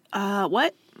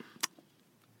 What?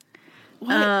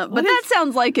 But that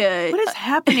sounds like a... What is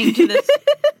happening to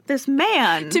this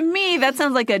man? To me, that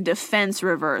sounds like a defense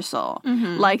reversal.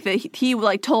 Like that he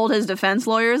like told his defense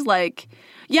lawyers, like,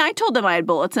 yeah, I told them I had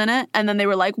bullets in it. And then they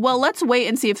were like, well, let's wait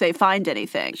and see if they find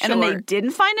anything. And then they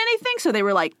didn't find anything. So they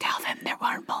were like, tell them there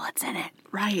weren't bullets in it.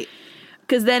 Right.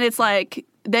 Because then it's like,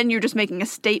 then you're just making a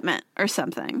statement or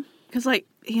something. Because, like,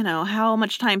 how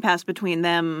much time passed between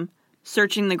them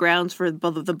searching the grounds for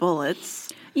both of the bullets?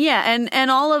 Yeah,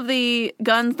 and all of the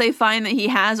guns they find that he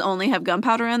has only have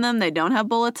gunpowder in them. They don't have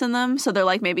bullets in them. So they're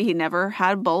like, maybe he never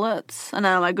had bullets. And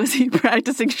I'm like, was he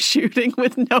practicing shooting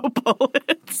with no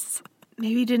bullets?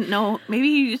 Maybe he didn't know. Maybe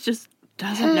he just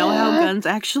doesn't know how guns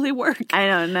actually work. I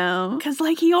don't know. Because,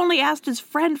 like, he only asked his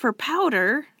friend for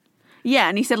powder. Yeah,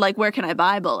 and he said, like, where can I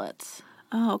buy bullets?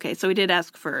 Oh, okay. So he did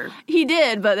ask for... He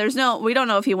did, but we don't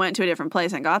know if he went to a different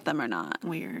place and got them or not.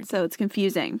 Weird. So it's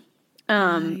confusing.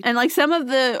 And, like, some of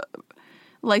the,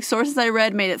 like, sources I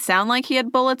read made it sound like he had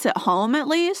bullets at home, at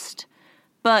least.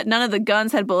 But none of the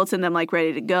guns had bullets in them, like,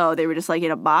 ready to go. They were just, like,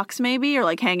 in a box, maybe, or,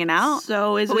 like, hanging out.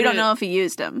 So but we don't know if he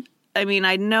used them. I mean,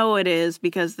 I know it is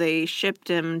because they shipped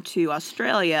him to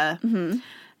Australia. Mm-hmm.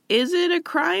 Is it a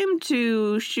crime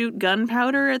to shoot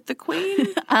gunpowder at the Queen?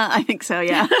 I think so,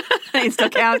 yeah. It still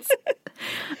counts.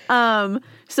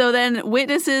 So then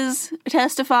witnesses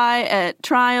testify at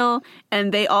trial,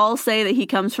 and they all say that he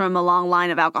comes from a long line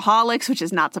of alcoholics, which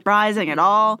is not surprising at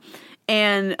all.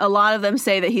 And a lot of them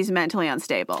say that he's mentally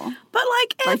unstable. But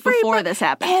like before this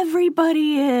happened.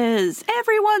 Everybody is.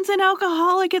 Everyone's an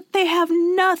alcoholic. They have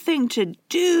nothing to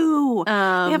do. They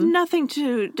have nothing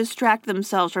to distract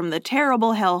themselves from the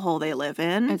terrible hellhole they live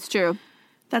in. It's true.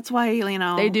 That's why,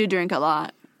 they do drink a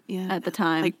lot at the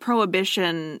time. Like,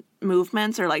 prohibition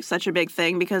movements are, like, such a big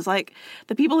thing because, like,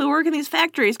 the people who work in these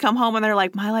factories come home and they're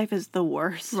like, my life is the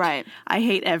worst. Right. I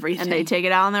hate everything. And they take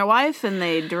it out on their wife and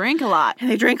they drink a lot. And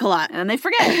they drink a lot. And they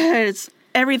forget.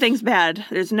 Everything's bad.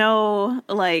 There's no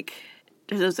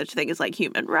such thing as, like,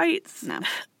 human rights. No.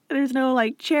 There's no,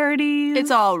 like, charities.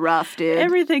 It's all rough, dude.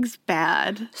 Everything's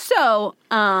bad. So,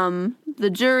 the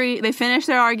jury, they finish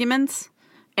their arguments,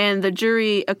 and the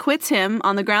jury acquits him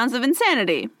on the grounds of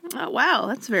insanity. Oh, wow,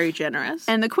 that's very generous.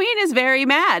 And the queen is very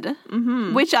mad,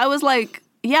 which I was like,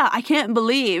 yeah, I can't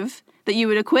believe that you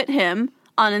would acquit him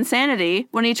on insanity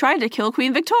when he tried to kill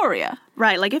Queen Victoria.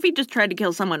 Right, like if he just tried to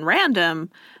kill someone random,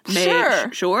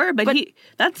 sure, but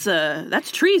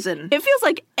that's treason. It feels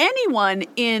like anyone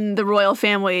in the royal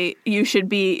family you should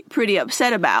be pretty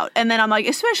upset about. And then I'm like,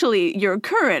 especially your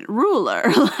current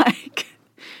ruler, like,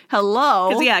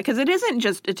 hello. Because it isn't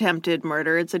just attempted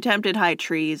murder, it's attempted high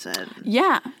treason.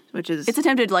 Yeah. Which is... It's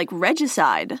attempted, like,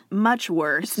 regicide. Much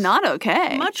worse. It's not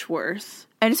okay. Much worse.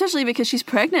 And especially because she's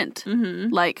pregnant.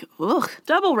 Like, ugh.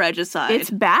 Double regicide. It's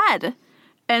bad.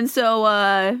 And so,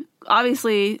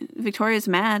 obviously, Victoria's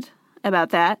mad about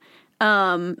that.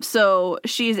 So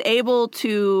she's able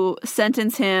to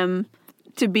sentence him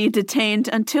to be detained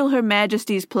until Her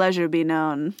Majesty's pleasure be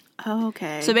known.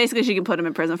 Okay. So basically, she can put him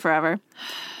in prison forever.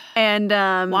 And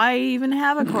why even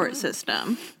have a court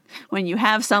system? When you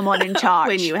have someone in charge.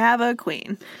 When you have a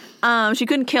queen. She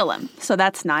couldn't kill him, so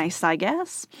that's nice, I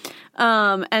guess.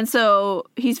 And so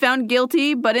he's found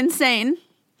guilty but insane.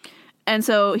 And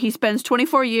so he spends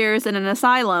 24 years in an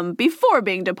asylum before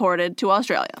being deported to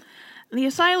Australia. The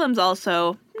asylum's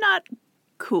also not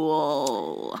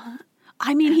cool.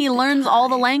 I mean, he learns all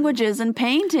the languages and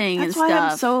painting and stuff. That's why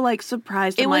I'm so, like,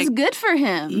 surprised. It was good for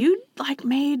him. You, like,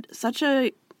 made such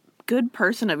a good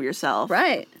person of yourself.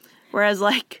 Right. Whereas,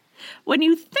 like, when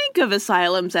you think of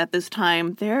asylums at this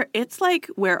time, it's like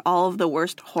where all of the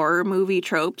worst horror movie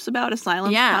tropes about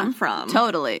asylums come from.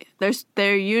 Totally.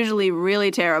 They're usually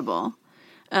really terrible.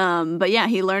 But yeah,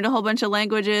 he learned a whole bunch of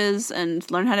languages and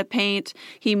learned how to paint.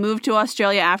 He moved to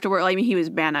Australia afterward. I mean, he was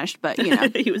banished, but you know.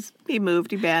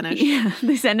 he banished. Yeah,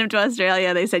 they sent him to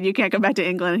Australia. They said, you can't come back to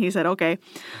England. And he said, okay.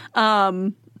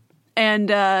 And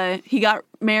he got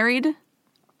married.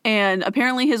 And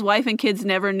apparently his wife and kids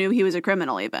never knew he was a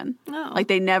criminal even. Oh. Like,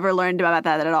 they never learned about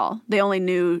that at all. They only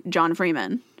knew John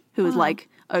Freeman, who was like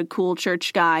a cool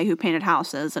church guy who painted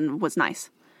houses and was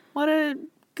nice. What a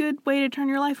good way to turn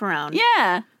your life around.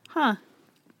 Yeah. Huh.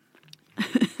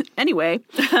 Anyway.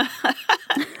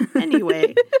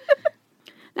 Anyway.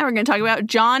 Now we're going to talk about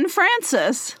John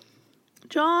Francis.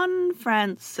 John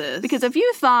Francis. Because if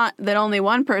you thought that only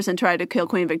one person tried to kill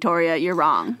Queen Victoria, you're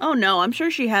wrong. Oh, no. I'm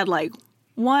sure she had, like,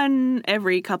 one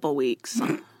every couple weeks.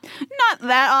 Not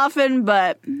that often,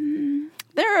 but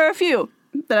there are a few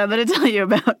that I'm going to tell you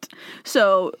about.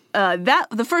 So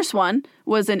the first one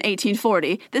was in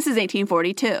 1840. This is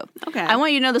 1842. Okay. I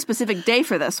want you to know the specific day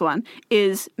for this one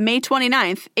is May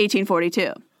 29th,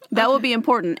 1842. That will be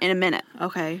important in a minute.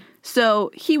 Okay.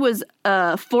 So he was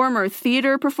a former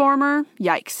theater performer,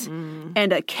 yikes,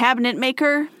 and a cabinet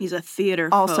maker. He's a theater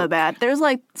Also folk. bad. There's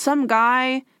like some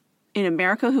guy in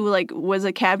America who like was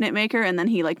a cabinet maker and then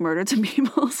he like murdered some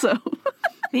people, so...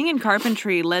 Being in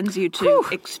carpentry lends you to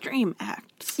extreme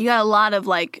acts. You got a lot of,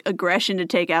 like, aggression to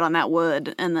take out on that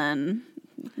wood, and then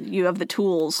you have the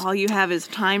tools. All you have is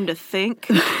time to think.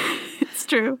 It's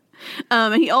true.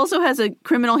 And he also has a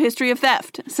criminal history of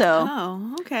theft, so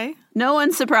Oh, okay. no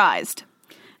one's surprised.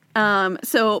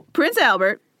 So Prince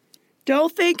Albert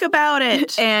Don't think about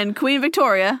it. and Queen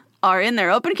Victoria are in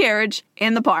their open carriage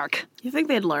in the park. You think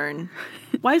they'd learn?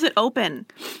 Why is it open?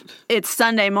 It's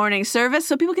Sunday morning service,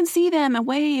 so people can see them and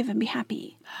wave and be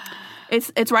happy.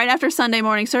 It's right after Sunday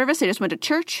morning service. They just went to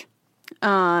church,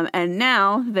 and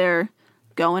now they're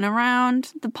going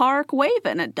around the park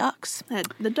waving at ducks. At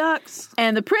the ducks.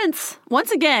 And the prince,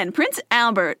 once again, Prince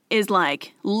Albert is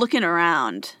like looking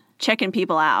around, checking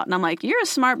people out, and I'm like, you're a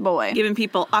smart boy. Giving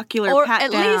people ocular Or pat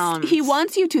at downs. least he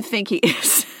wants you to think he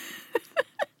is.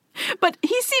 But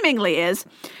he seemingly is.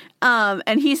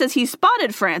 And he says he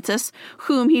spotted Francis,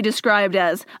 whom he described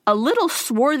as a little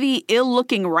swarthy,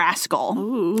 ill-looking rascal.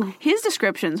 Ooh. His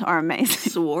descriptions are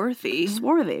amazing. Swarthy.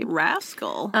 Swarthy.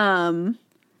 Rascal. So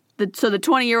the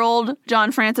 20-year-old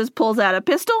John Francis pulls out a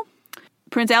pistol.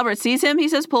 Prince Albert sees him. He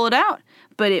says, pull it out.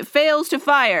 But it fails to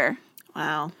fire.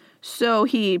 Wow. So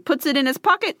he puts it in his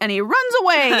pocket and he runs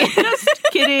away. Just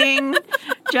kidding.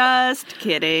 Just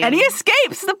kidding. And he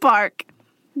escapes the park.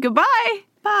 Goodbye.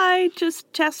 Bye.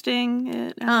 Just testing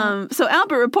it. So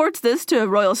Albert reports this to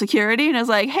royal security and is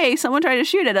like, hey, someone tried to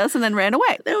shoot at us and then ran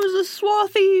away. There was a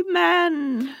swarthy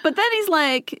man. But then he's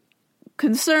like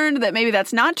concerned that maybe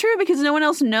that's not true because no one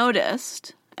else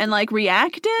noticed and like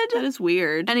reacted. That is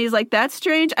weird. And he's like, that's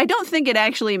strange. I don't think it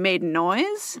actually made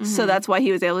noise. So that's why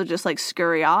he was able to just like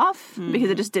scurry off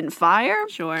because it just didn't fire.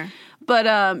 Sure. But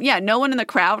yeah, no one in the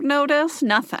crowd noticed.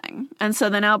 Nothing. And so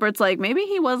then Albert's like, maybe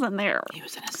he wasn't there. He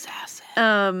was an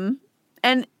assassin.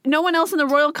 And no one else in the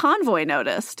royal convoy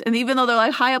noticed. And even though they're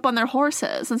like high up on their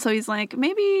horses. And so he's like,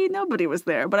 maybe nobody was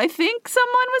there, but I think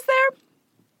someone was there.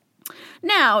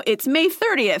 Now it's May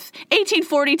 30th,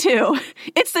 1842.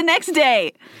 It's the next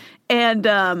day. And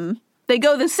they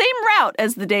go the same route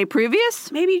as the day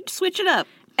previous. Maybe switch it up.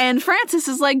 And Francis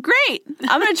is like, great,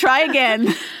 I'm going to try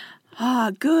again.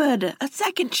 Ah, good. A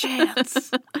second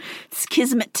chance. It's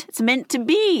kismet. It's meant to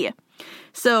be.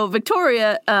 So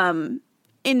Victoria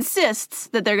insists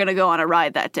that they're going to go on a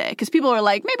ride that day because people are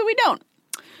like, maybe we don't.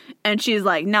 And she's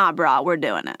like, nah, brah, we're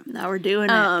doing it. Now we're doing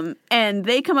it. And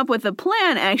they come up with a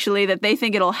plan, actually, that they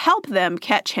think it'll help them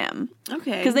catch him.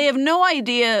 Okay. Because they have no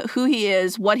idea who he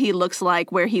is, what he looks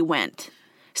like, where he went.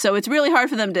 So it's really hard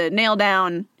for them to nail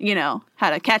down, how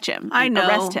to catch him. I know.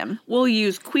 Arrest him. We'll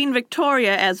use Queen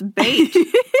Victoria as bait.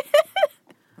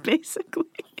 Basically.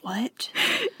 What?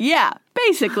 Yeah,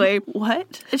 basically.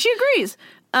 What? And she agrees.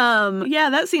 Yeah,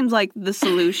 that seems like the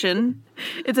solution.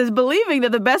 It says, believing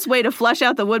that the best way to flush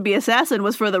out the would-be assassin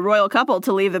was for the royal couple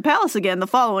to leave the palace again the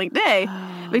following day,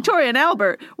 Victoria and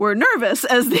Albert were nervous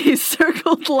as they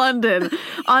circled London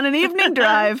on an evening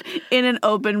drive in an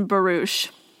open barouche.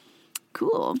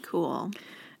 Cool. Cool.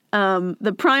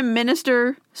 The Prime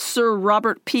Minister, Sir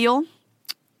Robert Peel,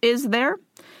 is there,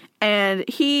 and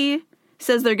he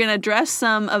says they're going to dress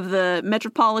some of the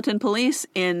Metropolitan Police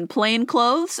in plain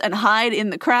clothes and hide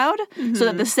in the crowd so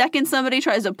that the second somebody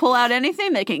tries to pull out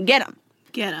anything, they can get them.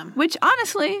 Get him. Which,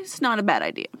 honestly, is not a bad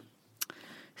idea.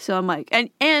 So I'm like,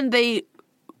 and they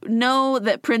know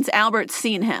that Prince Albert's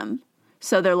seen him.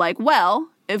 So they're like, well,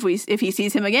 if he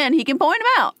sees him again, he can point him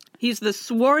out. He's the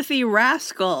swarthy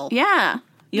rascal. Yeah.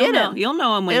 You'll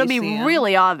know him when It'll you see him. be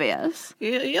really obvious.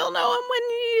 You'll know him when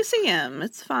you see him.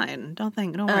 It's fine. Don't worry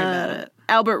about it.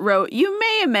 Albert wrote, "You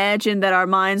may imagine that our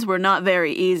minds were not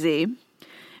very easy.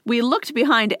 We looked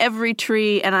behind every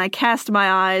tree, and I cast my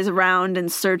eyes around in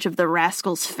search of the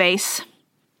rascal's face.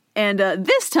 And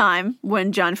this time,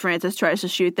 when John Francis tries to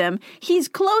shoot them, he's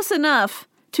close enough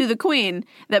to the Queen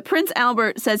that Prince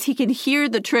Albert says he can hear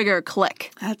the trigger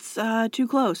click. That's too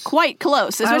close. Quite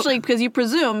close, especially because you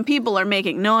presume people are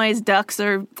making noise, ducks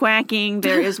are quacking,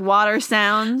 there is water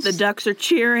sounds. The ducks are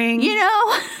cheering.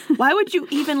 Why would you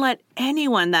even let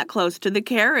anyone that close to the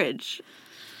carriage?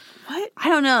 What? I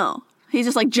don't know. He's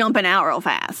just like jumping out real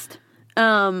fast.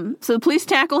 So the police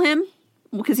tackle him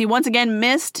because he once again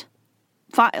missed.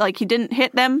 He didn't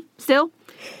hit them still.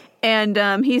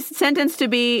 And he's sentenced to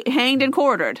be hanged and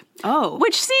quartered. Oh.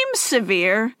 Which seems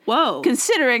severe. Whoa.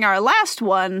 Considering our last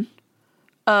one,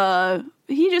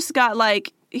 he just got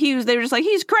they were just like,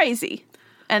 he's crazy.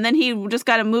 And then he just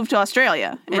got to move to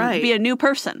Australia and be a new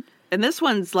person. And this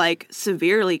one's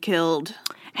severely killed.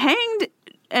 Hanged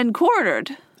and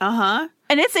quartered. Uh-huh.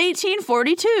 And it's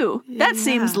 1842. Yeah. That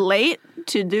seems late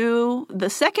to do the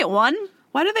second one.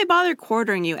 Why do they bother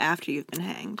quartering you after you've been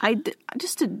hanged?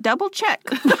 Just to double check.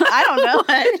 I don't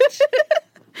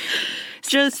know.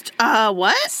 Just,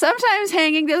 what? Sometimes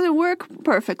hanging doesn't work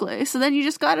perfectly, so then you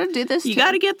just gotta do this. You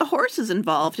gotta get the horses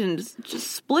involved and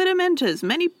just split them into as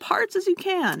many parts as you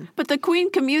can. But the Queen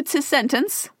commutes his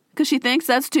sentence because she thinks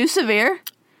that's too severe.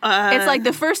 It's like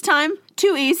the first time,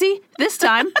 too easy. This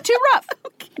time, too rough.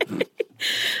 Okay.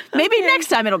 Maybe next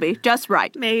time it'll be just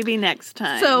right. Maybe next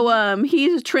time. So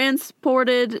he's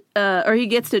transported, or he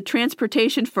gets to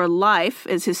transportation for life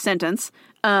is his sentence,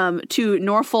 to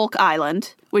Norfolk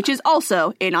Island, which is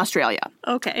also in Australia.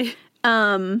 Okay.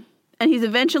 And he's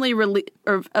eventually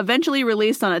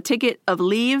released on a ticket of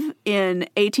leave in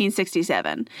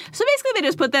 1867. So basically they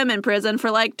just put them in prison for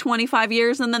 25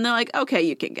 years, and then they're like, okay,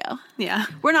 you can go. Yeah.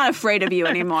 We're not afraid of you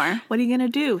anymore. What are you going to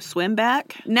do? Swim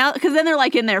back? Now, because then they're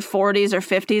in their 40s or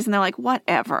 50s, and they're like,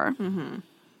 whatever.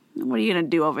 Mm-hmm. What are you going to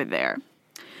do over there?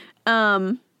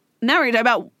 Now we're going to talk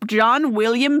about John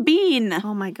William Bean.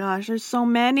 Oh my gosh, there's so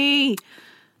many.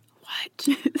 What?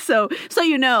 So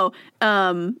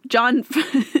John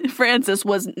Francis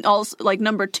was also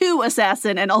number 2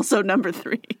 assassin and also number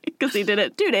 3 because he did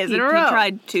it 2 days in a row. He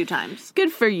tried 2 times.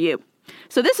 Good for you.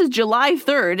 So this is July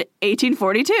 3rd,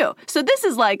 1842. So this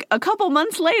is a couple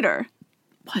months later.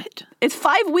 What? It's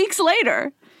 5 weeks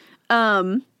later.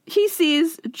 He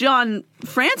sees John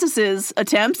Francis's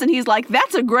attempts and he's like,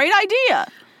 that's a great idea.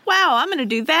 Wow, I'm going to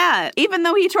do that. Even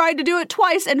though he tried to do it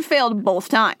twice and failed both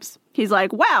times. He's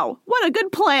like, wow, what a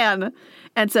good plan.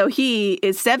 And so he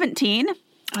is 17.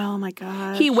 Oh, my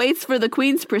gosh. He waits for the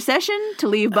Queen's procession to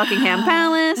leave Buckingham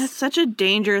Palace. That's such a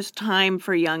dangerous time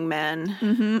for young men.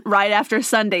 Mm-hmm. Right after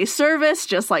Sunday service,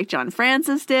 just like John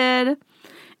Francis did.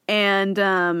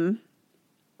 And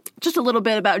just a little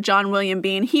bit about John William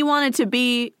Bean. He wanted to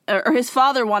be, or his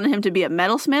father wanted him to be a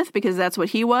metalsmith because that's what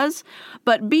he was.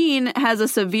 But Bean has a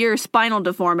severe spinal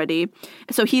deformity,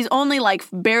 so he's only like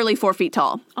barely 4 feet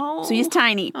tall. Oh. So he's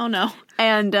tiny. Oh, no.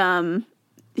 And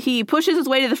he pushes his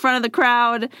way to the front of the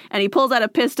crowd, and he pulls out a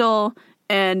pistol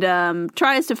and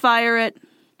tries to fire it.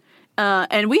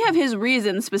 And we have his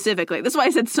reasons specifically. That's why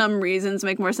I said some reasons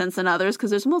make more sense than others,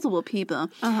 because there's multiple people.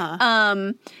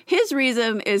 His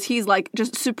reason is he's like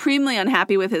just supremely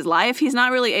unhappy with his life. He's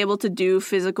not really able to do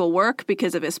physical work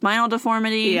because of his spinal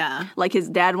deformity. Yeah. Like his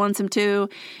dad wants him to.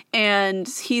 And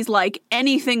he's like,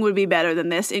 anything would be better than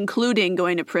this, including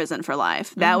going to prison for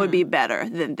life. That would be better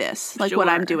than this, like what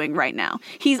I'm doing right now.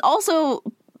 He's also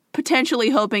potentially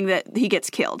hoping that he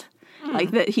gets killed.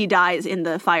 Like that he dies in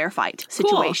the firefight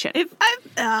situation. Cool.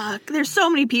 If there's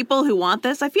so many people who want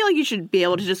this, I feel like you should be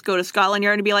able to just go to Scotland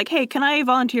Yard and be like, hey, can I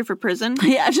volunteer for prison?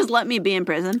 Yeah, just let me be in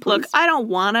prison, please. Look, I don't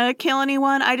want to kill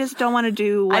anyone. I just don't want to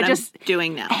do what I'm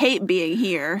doing now. I hate being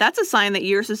here. That's a sign that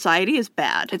your society is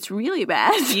bad. It's really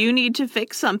bad. You need to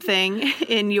fix something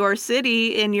in your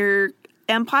city, in your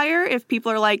empire, if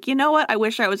people are like, you know what, I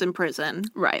wish I was in prison.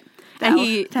 Right.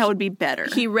 That would be better.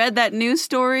 He read that news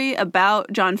story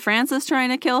about John Francis trying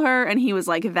to kill her, and he was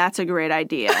like, that's a great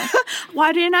idea.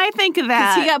 Why didn't I think of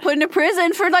that? He got put into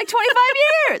prison for like 25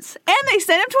 years, and they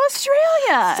sent him to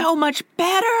Australia. So much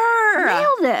better.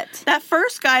 Nailed it. That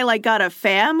first guy like got a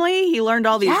family. He learned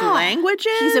all these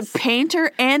languages. He's a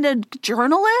painter and a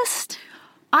journalist.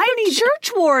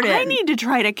 Church warden. I need to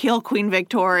try to kill Queen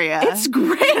Victoria. It's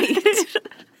great.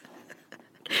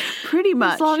 Pretty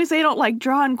much. As long as they don't like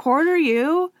draw and quarter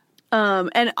you.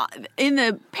 And in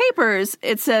the papers,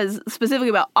 it says specifically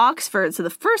about Oxford, so the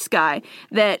first guy,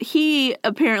 that he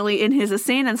apparently in his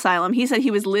insane asylum, he said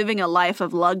he was living a life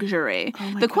of luxury.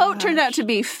 The quote turned out to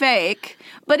be fake,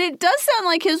 but it does sound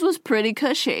like his was pretty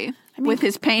cushy. With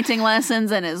his painting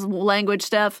lessons and his language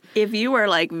stuff. If you were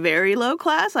like very low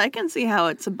class, I can see how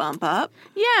it's a bump up.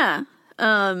 Yeah.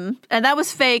 And that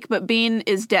was fake, but Bean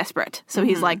is desperate. So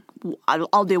he's like,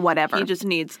 I'll do whatever. He just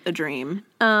needs a dream.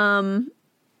 And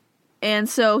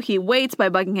so he waits by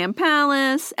Buckingham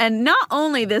Palace. And not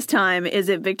only this time is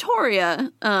it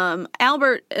Victoria,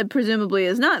 Albert presumably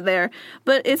is not there,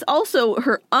 but it's also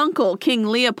her uncle, King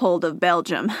Leopold of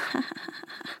Belgium,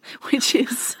 which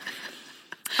is...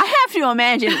 I have to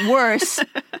imagine worse.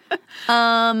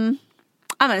 I'm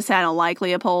going to say I don't like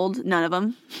Leopold. None of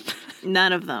them.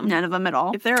 None of them. None of them at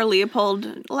all. If they're a Leopold,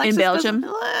 in Belgium,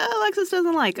 Alexis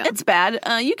doesn't like them. It's bad.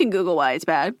 You can Google why it's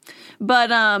bad. But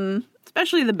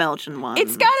especially the Belgian ones.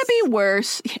 It's got to be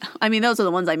worse. Yeah. I mean, those are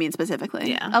the ones I mean specifically.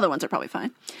 Yeah. Other ones are probably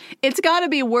fine. It's got to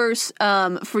be worse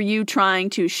for you trying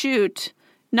to shoot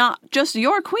not just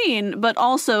your queen, but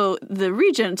also the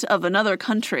regent of another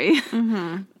country.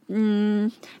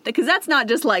 Because that's not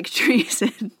just like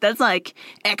treason. That's like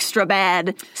extra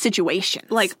bad situation.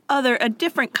 Like a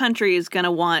different country is going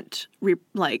to want,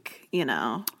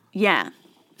 yeah,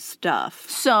 stuff.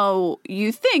 So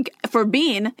you think for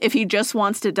Bean, if he just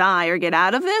wants to die or get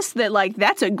out of this, that like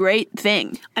that's a great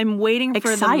thing. I'm waiting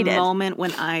for the moment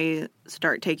when I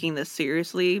start taking this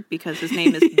seriously because his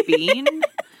name is Bean.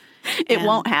 It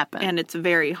won't happen. And it's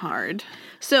very hard.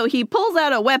 So he pulls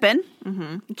out a weapon.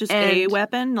 Just a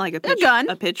weapon? Like a gun.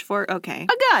 A pitchfork? Okay.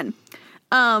 A gun.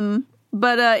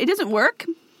 But it doesn't work.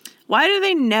 Why do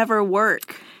they never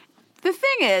work? The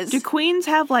thing is... Do queens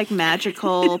have, like,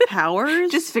 magical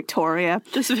powers? Just Victoria.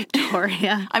 Just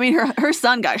Victoria. I mean, her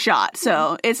son got shot,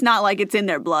 so it's not like it's in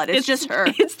their blood. It's just her.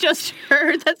 It's just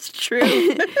her. That's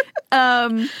true.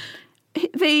 When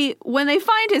they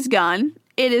find his gun,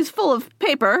 it is full of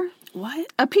paper.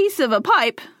 What? A piece of a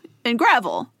pipe and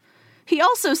gravel. He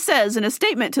also says in a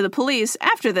statement to the police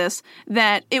after this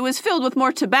that it was filled with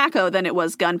more tobacco than it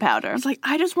was gunpowder. It's like,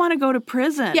 I just want to go to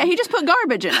prison. Yeah, he just put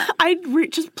garbage in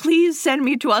it. Just please send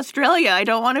me to Australia. I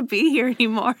don't want to be here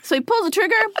anymore. So he pulls the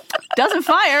trigger, doesn't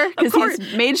fire, because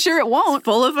he's made sure it won't. It's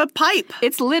full of a pipe.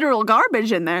 It's literal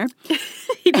garbage in there.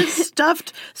 He just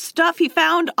stuffed stuff he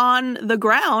found on the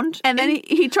ground. And then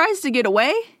he tries to get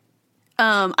away.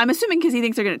 I'm assuming because he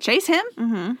thinks they're going to chase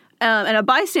him. And a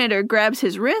bystander grabs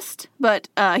his wrist, but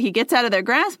he gets out of their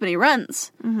grasp and he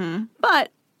runs.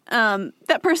 But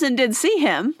that person did see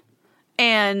him,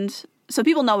 and so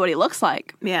people know what he looks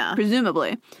like,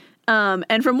 presumably.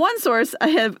 And from one source, I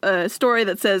have a story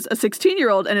that says a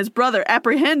 16-year-old and his brother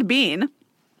apprehend Bean.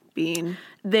 Bean.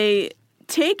 They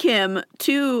take him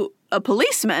to a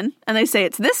policeman, and they say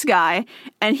it's this guy,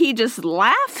 and he just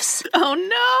laughs. Oh,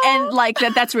 no. And, like,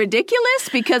 that's ridiculous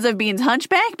because of Bean's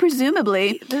hunchback,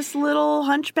 presumably. This little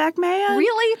hunchback man?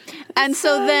 Really? And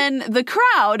so then the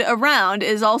crowd around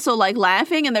is also, like,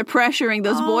 laughing, and they're pressuring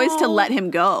those boys to let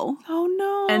him go. Oh,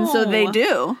 no. And so they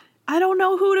do. I don't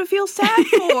know who to feel sad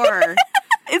for.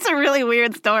 It's a really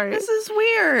weird story. This is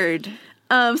weird.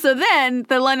 So then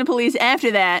the London police,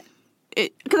 after that,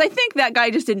 because I think that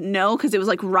guy just didn't know because it was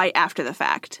like right after the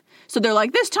fact. So they're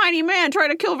like, this tiny man tried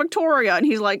to kill Victoria. And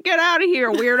he's like, get out of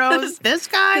here, weirdos. This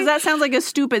guy? Because that sounds like a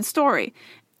stupid story.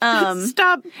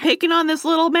 Stop picking on this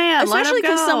little man. Especially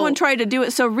because someone tried to do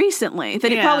it so recently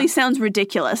that it probably sounds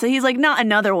ridiculous. And he's like, not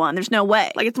another one. There's no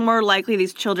way. Like, it's more likely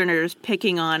these children are just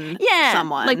picking on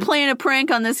someone. Like playing a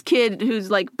prank on this kid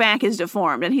whose like back is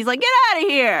deformed. And he's like, get out of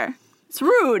here. It's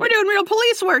rude. We're doing real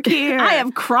police work here. I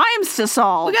have crimes to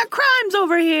solve. We got crimes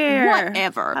over here.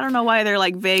 Whatever. I don't know why they're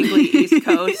like vaguely East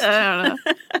Coast. I don't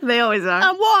know. They always are.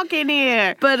 I'm walking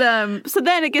here. But so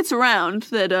then it gets around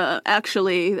that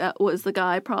actually that was the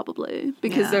guy probably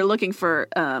because they're looking for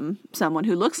someone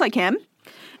who looks like him.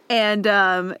 And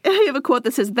I have a quote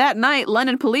that says, that night,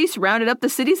 London police rounded up the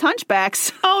city's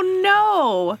hunchbacks. Oh,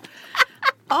 no.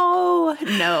 Oh,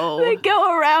 no. They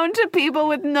go around to people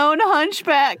with known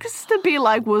hunchbacks to be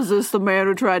like, was this the man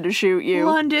who tried to shoot you?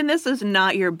 London, this is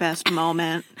not your best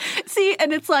moment. See,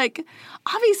 and it's like,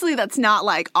 obviously that's not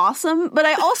like awesome, but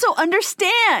I also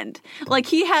understand. Like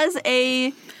he has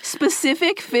a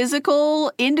specific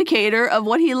physical indicator of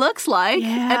what he looks like,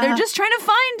 and they're just trying to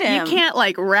find him. You can't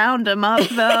like round him up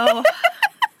though.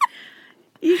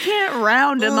 You can't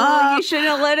round him up. You should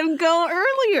have let him go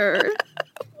earlier.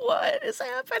 What is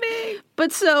happening?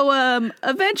 But so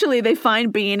eventually they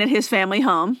find Bean at his family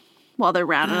home while they're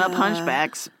rounding up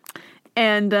hunchbacks.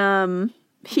 And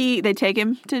they take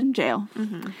him to jail.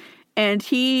 Mm-hmm. And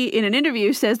he, in an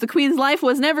interview, says the Queen's life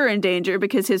was never in danger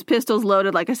because his pistol's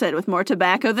loaded, like I said, with more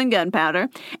tobacco than gunpowder,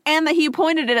 and that he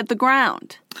pointed it at the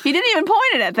ground. He didn't even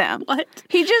point it at them. What?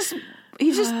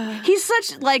 He's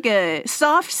such like a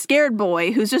soft, scared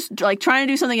boy who's just like trying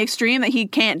to do something extreme that he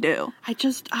can't do. I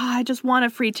just want a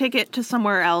free ticket to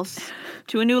somewhere else,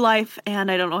 to a new life, and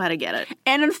I don't know how to get it.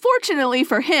 And unfortunately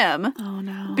for him,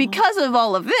 because of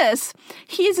all of this,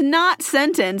 he's not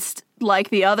sentenced like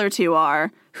the other two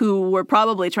are, who were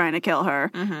probably trying to kill her,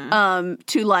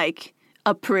 to like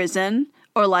a prison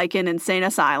or like an insane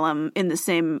asylum in the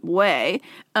same way.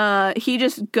 He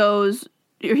just goes...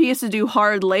 He has to do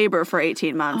hard labor for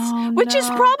 18 months, which is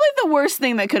probably the worst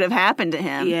thing that could have happened to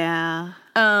him. Yeah.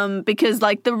 Because,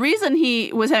 like, the reason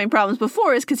he was having problems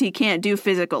before is because he can't do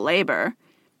physical labor.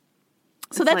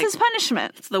 So that's like, his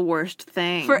punishment. It's the worst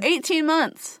thing. For 18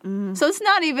 months. Mm. So it's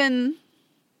not even,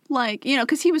 like, you know,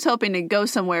 because he was hoping to go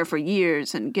somewhere for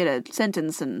years and get a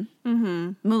sentence and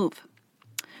move.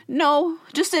 No,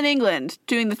 just in England,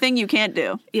 doing the thing you can't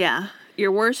do. Yeah.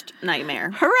 Your worst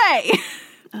nightmare. Hooray!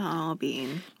 Oh,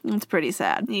 Bean. It's pretty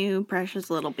sad. You precious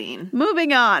little Bean.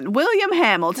 Moving on. William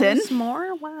Hamilton. There's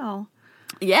more? Wow.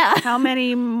 Yeah. How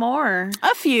many more?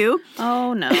 A few.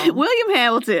 Oh, no. William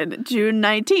Hamilton, June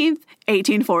 19th,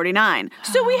 1849.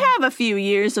 So we have a few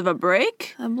years of a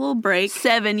break. A little break.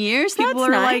 7 years. People That's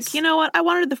are nice. like, you know what? I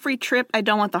wanted the free trip. I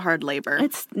don't want the hard labor.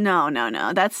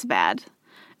 No. That's bad.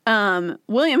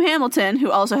 William Hamilton,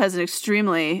 who also has an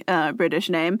extremely British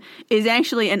name, is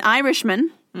actually an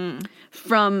Irishman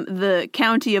from the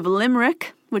county of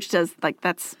Limerick, which does, like,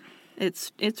 that's...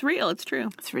 It's real. It's true.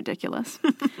 It's ridiculous.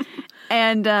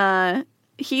 And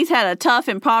he's had a tough,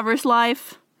 impoverished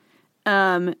life.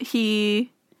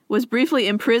 He was briefly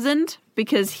imprisoned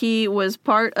because he was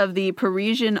part of the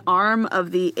Parisian arm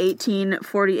of the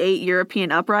 1848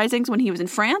 European uprisings when he was in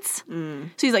France. So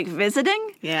he's, like,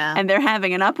 visiting. Yeah. And they're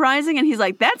having an uprising, and he's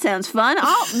like, that sounds fun.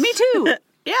 Me too.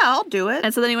 Yeah, I'll do it.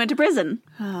 And so then he went to prison.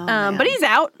 But he's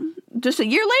out just a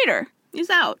year later. He's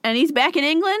out. And he's back in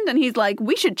England, and he's like,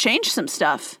 we should change some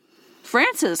stuff.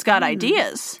 France has got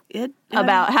ideas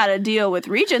about how to deal with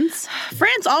regents.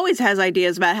 France always has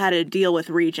ideas about how to deal with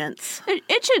regents.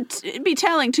 It should be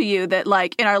telling to you that,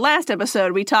 like, in our last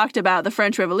episode, we talked about the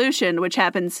French Revolution, which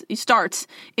starts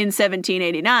in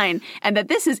 1789, and that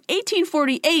this is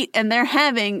 1848, and they're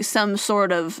having some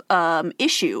sort of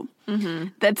issue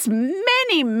that's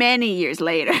many, many years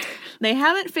later. They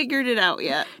haven't figured it out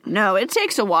yet. No, it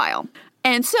takes a while.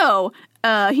 And so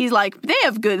he's like, they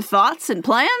have good thoughts and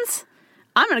plans.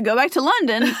 I'm going to go back to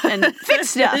London and fix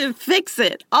stuff. Fix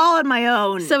it. All on my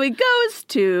own. So he goes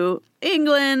to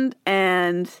England,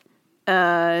 and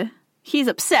he's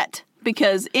upset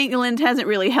because England hasn't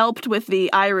really helped with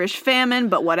the Irish famine,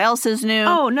 but what else is new?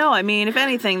 Oh, no, I mean, if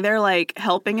anything, they're, like,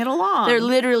 helping it along. They're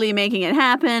literally making it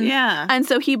happen. Yeah. And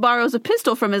so he borrows a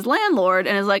pistol from his landlord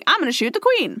and is like, I'm going to shoot the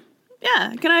queen.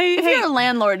 Yeah, can I... If you're a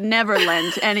landlord, never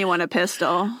lend anyone a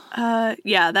pistol.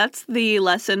 Yeah, that's the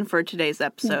lesson for today's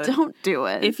episode. Don't do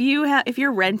it. If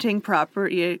you're renting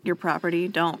your property,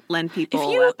 don't lend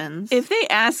people weapons. If they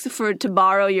ask to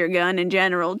borrow your gun in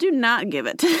general, do not give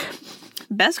it to them.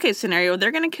 Best case scenario,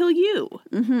 they're going to kill you.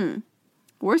 Mm-hmm.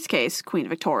 Worst case, Queen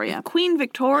Victoria. Queen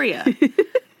Victoria.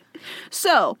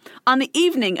 So, on the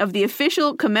evening of the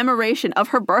official commemoration of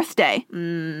her birthday,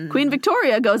 Queen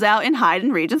Victoria goes out and hide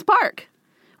in Regent's Park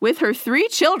with her 3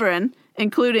 children,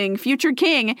 including future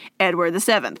King Edward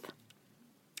VII.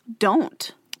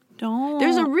 Don't.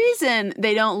 There's a reason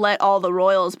they don't let all the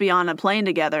royals be on a plane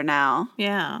together now.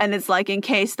 Yeah. And it's like in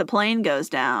case the plane goes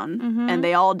down and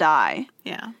they all die.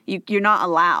 Yeah. You're not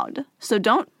allowed. So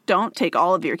don't take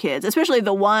all of your kids, especially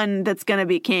the one that's going to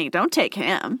be king. Don't take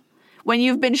him. When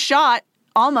you've been shot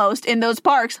almost in those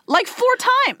parks like 4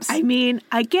 times. I mean,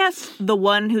 I guess the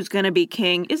one who's going to be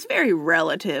king is very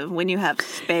relative when you have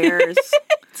spares.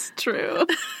 It's true.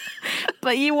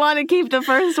 But you want to keep the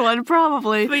first one,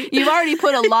 probably. You've already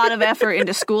put a lot of effort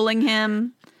into schooling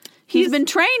him. He's been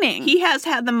training. He has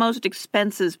had the most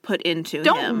expenses put into him.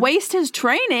 Don't waste his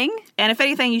training. And if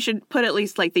anything, you should put at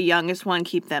least like the youngest one,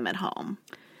 keep them at home.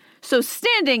 So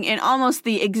standing in almost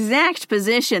the exact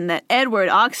position that Edward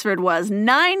Oxford was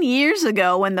 9 years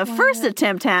ago when the first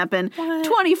attempt happened,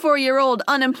 24-year-old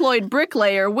unemployed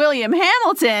bricklayer William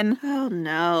Hamilton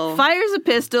fires a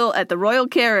pistol at the royal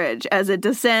carriage as it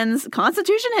descends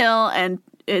Constitution Hill and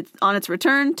it's on its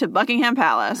return to Buckingham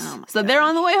Palace. So they're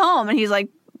on the way home and he's like,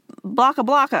 blocka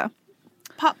blocka.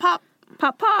 Pop, pop.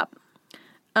 Pop, pop.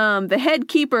 The head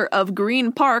keeper of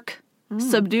Green Park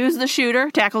subdues the shooter,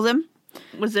 tackles him.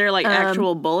 Was there, like,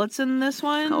 actual bullets in this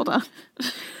one? Hold on.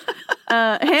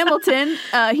 Hamilton,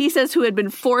 he says, who had been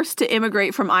forced to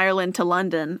immigrate from Ireland to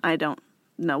London. I don't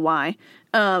know why.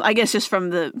 I guess just from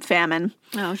the famine.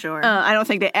 Oh, sure. I don't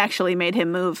think they actually made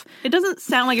him move. It doesn't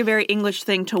sound like a very English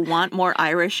thing to want more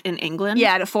Irish in England.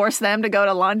 Yeah, to force them to go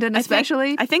to London,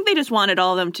 especially. I think they just wanted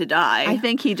all of them to die. I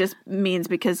think he just means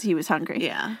because he was hungry.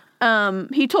 Yeah.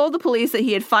 He told the police that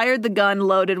he had fired the gun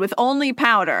loaded with only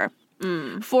powder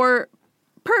for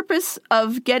purpose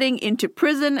of getting into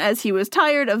prison as he was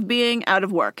tired of being out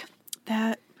of work.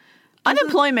 That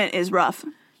unemployment is rough.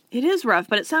 It is rough,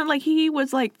 but it sounded like he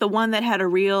was like the one that had a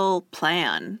real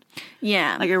plan.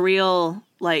 Yeah. Like a real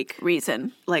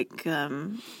reason. Like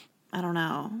I don't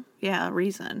know. Yeah, a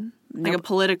reason. Like a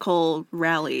political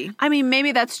rally. I mean,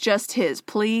 maybe that's just his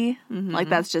plea. Like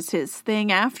that's just his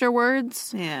thing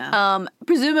afterwards. Yeah.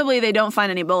 Presumably they don't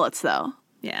find any bullets though.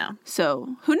 Yeah.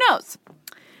 So, who knows?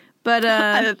 But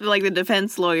like the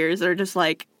defense lawyers are just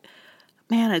like,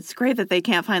 man, it's great that they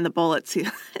can't find the bullets.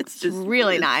 It's just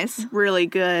really nice. Really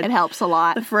good. It helps a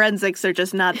lot. The forensics are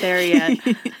just not there yet.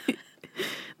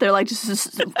 They're like,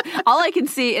 just all I can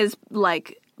see is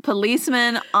like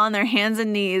policemen on their hands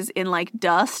and knees in like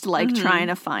dust, like trying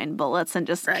to find bullets and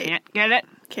just can't get it.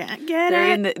 Can't get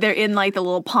it. They're in like the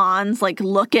little ponds, like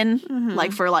looking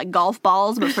like for like golf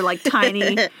balls, but for like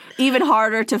tiny, even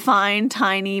harder to find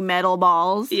tiny metal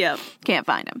balls. Yep. Can't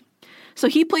find them. So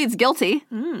he pleads guilty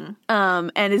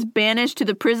and is banished to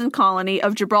the prison colony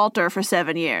of Gibraltar for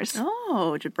 7 years.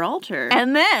 Oh, Gibraltar.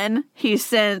 And then he's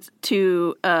sent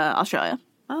to Australia.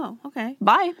 Oh, okay.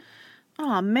 Bye.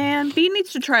 Oh, man. B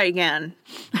needs to try again.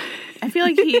 I feel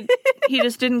like he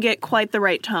just didn't get quite the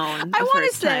right tone. I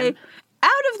want to say,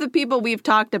 out of the people we've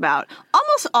talked about,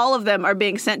 almost all of them are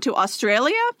being sent to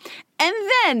Australia. And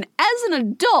then, as an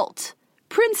adult,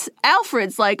 Prince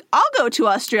Alfred's like, I'll go to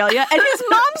Australia, and his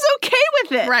mom's okay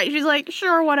with it. Right, she's like,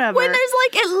 sure, whatever. When there's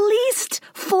like at least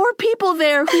 4 people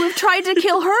there who have tried to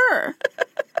kill her.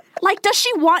 Like, does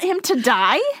she want him to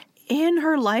die? In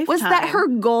her lifetime. Was that her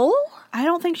goal? I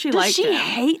don't think she liked him. Does she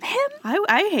hate him?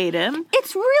 I hate him.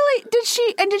 It's really... Did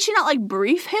she not, like,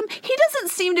 brief him? He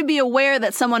doesn't seem to be aware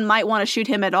that someone might want to shoot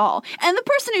him at all. And the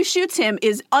person who shoots him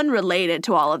is unrelated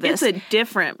to all of this. It's a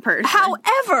different person.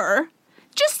 However...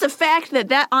 Just the fact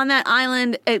that on that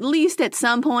island, at least at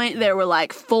some point, there were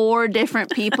like 4 different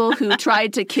people who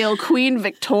tried to kill Queen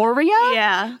Victoria.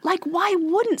 Yeah. Like, why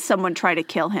wouldn't someone try to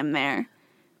kill him there?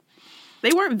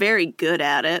 They weren't very good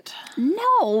at it.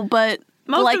 No, but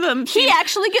most of them... He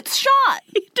actually gets shot.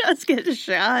 He does get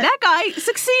shot. That guy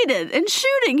succeeded in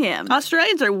shooting him.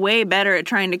 Australians are way better at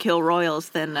trying to kill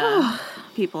royals than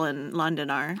people in London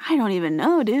are. I don't even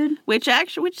know, dude. Which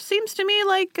seems to me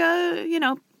like,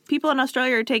 people in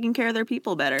Australia are taking care of their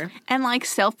people better. And like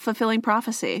self-fulfilling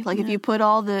prophecy. Like if you put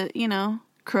all the,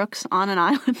 crooks on an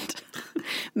island,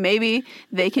 maybe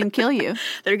they can kill you.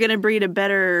 They're going to breed a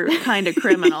better kind of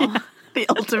criminal. The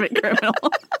ultimate criminal.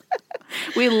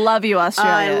 We love you,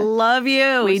 Australia. I love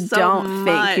you. We so don't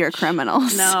much. think you're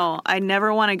criminals. No, I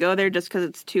never want to go there just because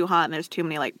it's too hot and there's too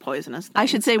many like poisonous things. I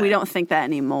should say we don't think that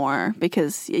anymore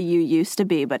because you used to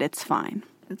be, but it's fine.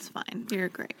 It's fine. You're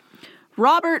great.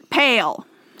 Robert Pale.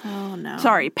 Oh, no.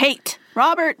 Sorry, Pate.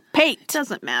 Robert Pate.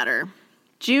 Doesn't matter.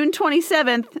 June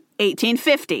 27th,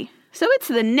 1850. So it's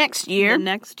the next year. The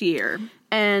next year.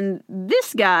 And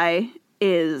this guy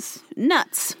is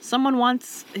nuts. Someone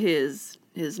wants his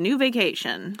new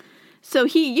vacation. So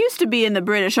he used to be in the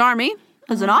British Army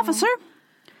as an officer.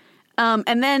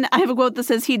 And then I have a quote that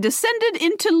says he descended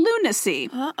into lunacy.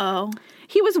 Uh-oh.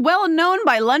 He was well known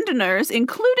by Londoners,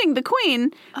 including the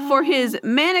Queen, for his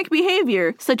manic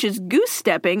behavior, such as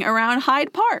goose-stepping around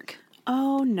Hyde Park.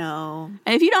 Oh, no.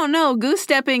 And if you don't know,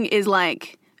 goose-stepping is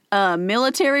like a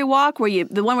military walk,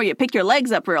 the one where you pick your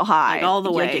legs up real high. Like all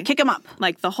the way. You kick them up.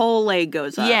 Like the whole leg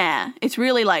goes up. Yeah. It's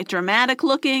really like dramatic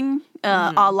looking.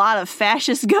 A lot of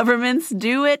fascist governments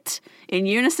do it in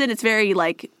unison. It's very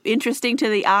like interesting to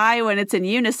the eye when it's in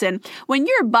unison. When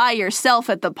you're by yourself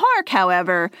at the park,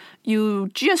 however,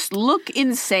 you just look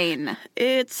insane.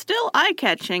 It's still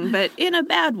eye-catching, but in a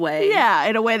bad way. Yeah,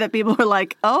 in a way that people are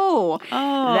like, oh,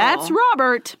 that's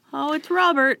Robert. Oh, it's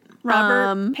Robert.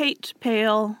 Robert Pate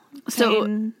Pale. So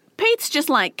Payne. Pate's just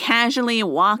like casually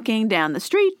walking down the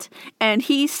street, and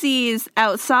he sees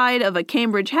outside of a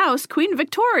Cambridge house, Queen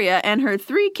Victoria and her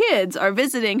 3 kids are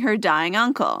visiting her dying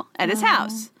uncle at his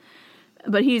house.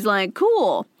 But he's like,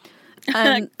 cool.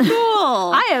 Cool.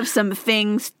 I have some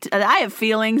things, I have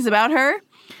feelings about her.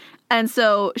 And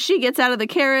so she gets out of the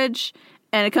carriage,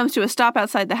 and it comes to a stop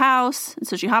outside the house, and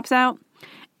so she hops out,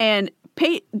 and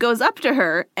Pate goes up to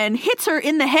her and hits her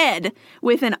in the head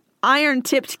with an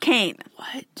iron-tipped cane.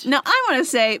 What? Now, I want to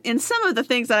say, in some of the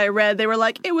things that I read, they were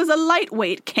like, it was a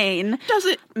lightweight cane.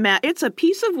 Doesn't matter. It's a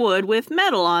piece of wood with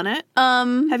metal on it.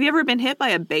 Have you ever been hit by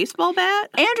a baseball bat?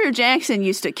 Andrew Jackson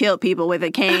used to kill people with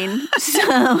a cane,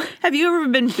 so... Have you ever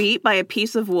been beat by a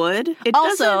piece of wood? It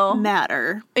Also, doesn't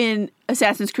matter. In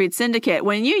Assassin's Creed Syndicate,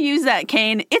 when you use that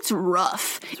cane, it's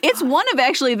rough. It's one of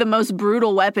actually the most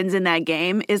brutal weapons in that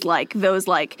game is like those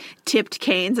like tipped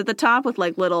canes at the top with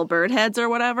like little bird heads or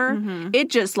whatever. It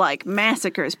just like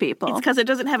massacres people. It's because it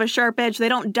doesn't have a sharp edge. They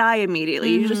don't die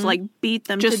immediately. You just like beat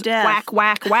them just to death. whack,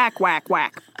 whack, whack, whack,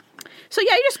 whack. So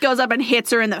yeah, he just goes up and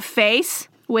hits her in the face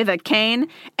with a cane.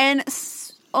 And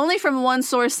only from one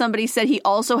source somebody said he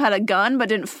also had a gun but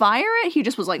didn't fire it. He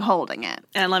just was like holding it.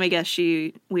 And let me guess,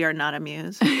 we are not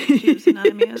amused. She's not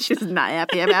amused. She's not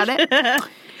happy about it.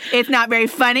 It's not very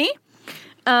funny.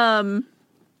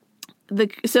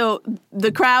 So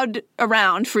the crowd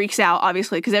around freaks out,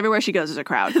 obviously, because everywhere she goes is a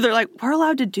crowd. They're like, we're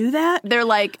allowed to do that? They're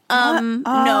like,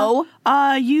 no.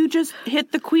 You just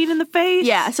hit the queen in the face?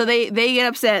 Yeah, so they get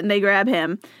upset and they grab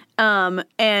him.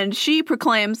 And she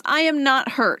proclaims, I am not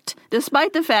hurt,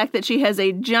 despite the fact that she has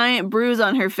a giant bruise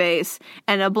on her face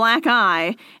and a black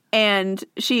eye. And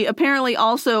she apparently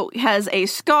also has a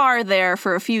scar there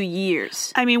for a few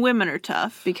years. I mean, women are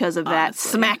tough. Because of that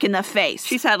smack in the face.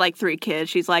 She's had like 3 kids.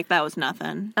 She's like, that was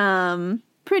nothing.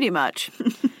 Pretty much.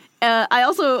 I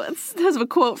also have a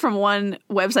quote from one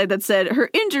website that said, her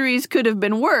injuries could have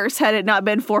been worse had it not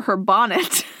been for her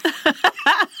bonnet.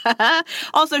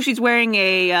 Also, she's wearing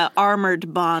a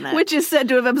armored bonnet. Which is said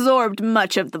to have absorbed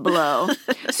much of the blow.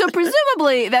 So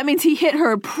presumably, that means he hit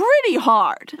her pretty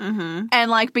hard. Mm-hmm.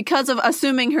 And like, because of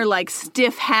assuming her like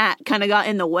stiff hat kind of got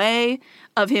in the way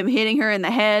of him hitting her in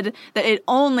the head, that it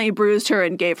only bruised her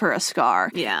and gave her a scar.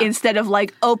 Yeah. Instead of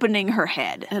like opening her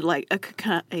head. And like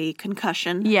a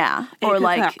concussion. Yeah. Or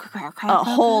like a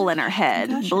hole in her head,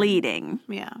 concussion. Bleeding.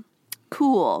 Yeah.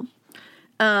 Cool.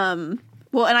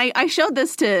 Well, and I showed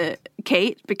this to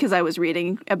Kate because I was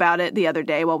reading about it the other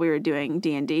day while we were doing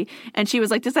D&D, and she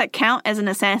was like, does that count as an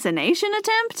assassination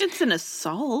attempt? It's an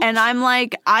assault. And I'm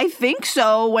like, I think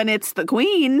so when it's the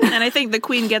queen. And I think the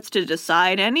queen gets to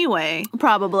decide anyway.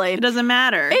 Probably. It doesn't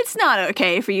matter. It's not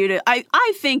okay for you to...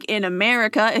 I think in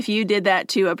America, if you did that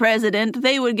to a president,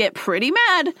 they would get pretty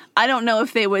mad. I don't know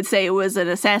if they would say it was an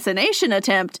assassination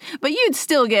attempt, but you'd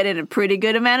still get in a pretty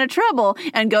good amount of trouble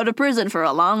and go to prison for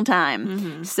a long time.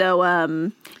 Mm-hmm.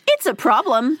 So, it's a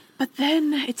problem. But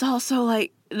then it's also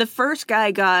like the first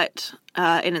guy got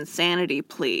an insanity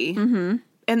plea. Mm-hmm.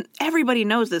 And everybody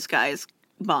knows this guy's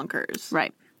bonkers.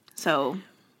 Right. So,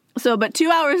 but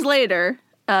 2 hours later,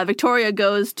 Victoria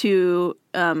goes to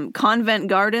Convent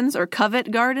Gardens or Covent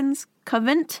Gardens.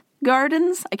 Covent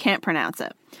Gardens, I can't pronounce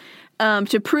it,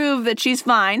 to prove that she's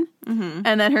fine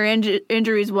and that her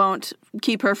injuries won't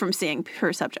keep her from seeing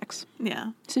her subjects.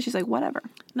 Yeah. So she's like, whatever.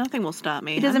 Nothing will stop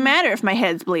me. It doesn't matter if my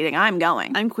head's bleeding. I'm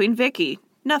going. I'm Queen Vicky.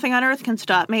 Nothing on earth can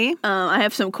stop me. I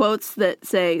have some quotes that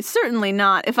say, certainly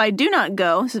not. If I do not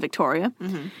go, this is Victoria,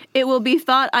 it will be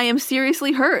thought I am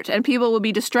seriously hurt and people will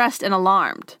be distressed and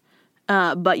alarmed.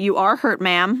 But you are hurt,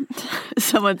 ma'am,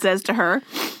 someone says to her,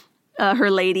 her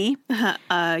lady.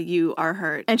 You are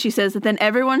hurt. And she says that then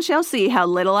everyone shall see how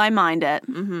little I mind it.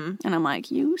 And I'm like,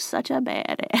 you such a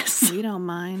badass. We don't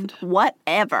mind.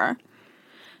 Whatever.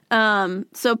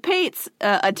 So Pate's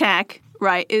attack,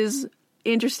 right, is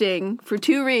interesting for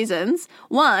two reasons.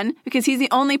 One, because he's the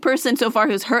only person so far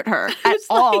who's hurt her at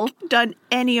all. Done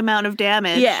any amount of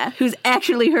damage. Yeah, who's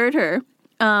actually hurt her.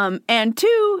 And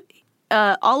two,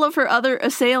 all of her other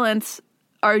assailants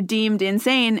are deemed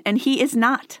insane, and he is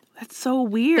not. That's so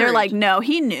weird. They're like, no,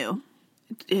 he knew.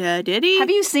 Did he?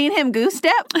 Have you seen him goose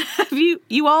step? Have you?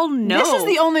 You all know. This is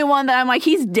the only one that I'm like,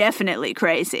 he's definitely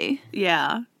crazy.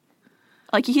 Yeah.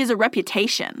 Like, he has a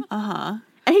reputation. Uh-huh.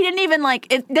 And he didn't even,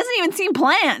 like, it doesn't even seem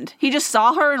planned. He just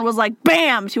saw her and was like,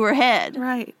 bam, to her head.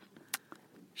 Right.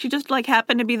 She just, like,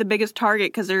 happened to be the biggest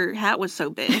target because her hat was so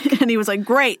big. And he was like,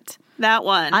 great. That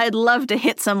one. I'd love to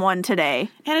hit someone today.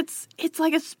 And it's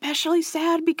like, especially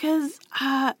sad because,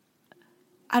 I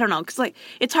don't know, because, like,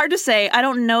 it's hard to say. I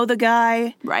don't know the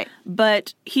guy. Right.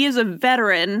 But he is a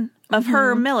veteran of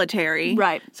her military.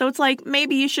 Right. So it's like,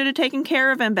 maybe you should have taken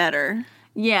care of him better.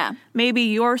 Yeah. Maybe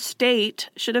your state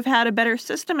should have had a better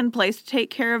system in place to take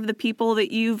care of the people that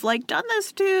you've, like, done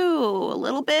this to a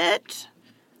little bit.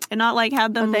 And not, like,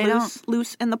 have them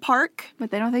loose in the park.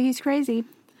 But they don't think he's crazy.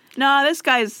 No, this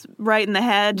guy's right in the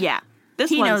head. Yeah.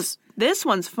 This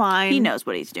one's fine. He knows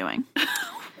what he's doing.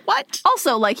 What?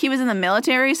 Also, like, he was in the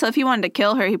military, so if he wanted to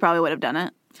kill her, he probably would have done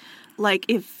it. Like,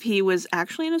 if he was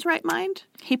actually in his right mind?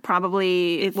 He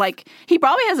probably, he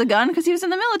probably has a gun because he was in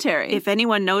the military. If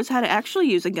anyone knows how to actually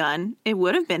use a gun, it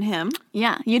would have been him.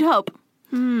 Yeah, you'd hope.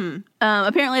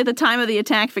 Apparently, at the time of the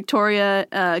attack,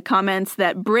 Victoria comments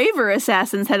that braver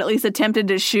assassins had at least attempted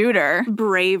to shoot her.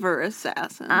 Braver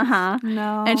assassins. Uh-huh.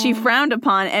 No. And she frowned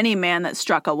upon any man that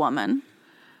struck a woman.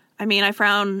 I mean, I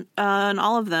frown on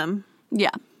all of them.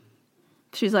 Yeah.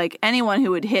 She's like, anyone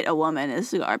who would hit a woman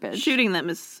is garbage. Shooting them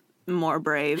is more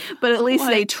brave. But at least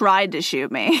they tried to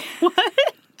shoot me. What?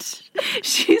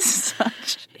 She's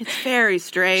such... It's very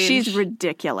strange. She's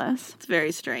ridiculous. It's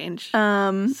very strange.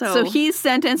 So he's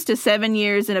sentenced to 7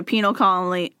 years in a penal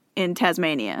colony in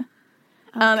Tasmania.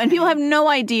 And people have no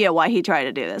idea why he tried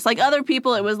to do this. Like, other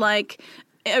people, it was like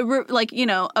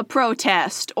a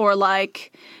protest, or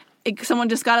like someone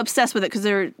just got obsessed with it because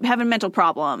they're having mental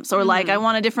problems, or like, I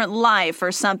want a different life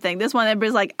or something. This one,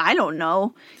 everybody's like, I don't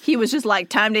know. He was just like,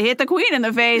 time to hit the queen in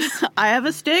the face. I have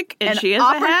a stick, and she has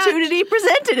opportunity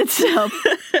presented itself.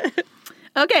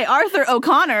 Okay, Arthur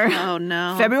O'Connor. Oh,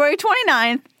 no. February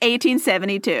 29th,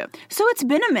 1872. So it's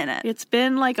been a minute. It's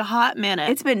been like a hot minute.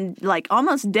 It's been like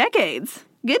almost decades.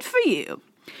 Good for you.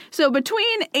 So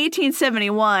between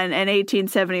 1871 and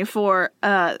 1874,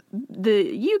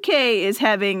 the UK is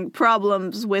having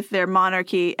problems with their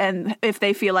monarchy and if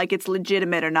they feel like it's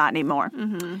legitimate or not anymore.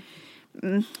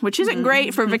 Which isn't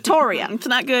great for Victoria. It's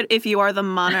not good if you are the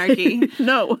monarchy.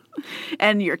 No.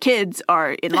 And your kids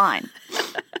are in line.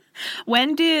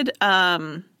 When did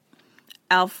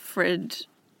Alfred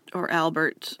or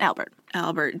Albert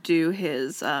do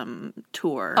his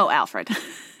tour? Oh, Alfred.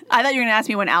 I thought you were going to ask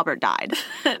me when Albert died.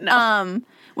 No.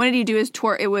 When did he do his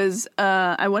tour? It was,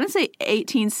 I want to say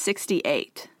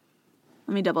 1868.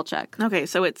 Let me double check. Okay,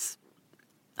 so it's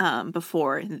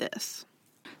before this.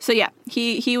 So yeah,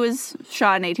 he was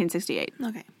shot in 1868.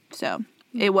 Okay. So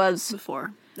it was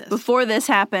Before this. before this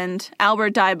happened.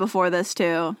 Albert died before this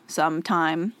too,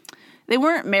 sometime. They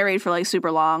weren't married for like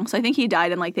super long, so I think he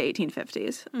died in like the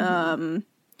 1850s.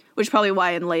 Which is probably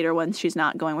why in later ones she's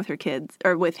not going with her kids,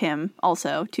 or with him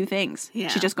also. Two things. Yeah.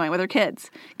 She's just going with her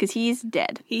kids because he's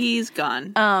dead. He's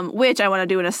gone. Which I want to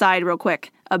do an aside real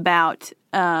quick about,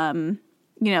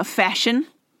 fashion.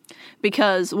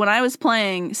 Because when I was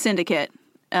playing Syndicate,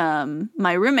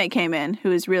 my roommate came in who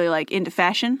was really like into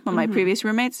fashion, one of my previous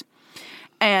roommates.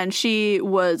 And she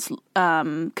was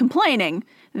complaining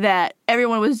that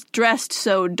everyone was dressed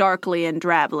so darkly and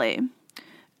drably.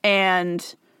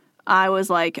 And I was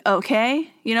like,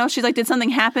 okay. She's like, did something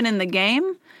happen in the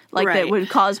game? Like that would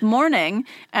cause mourning?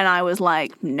 And I was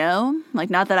like, no, like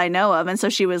not that I know of. And so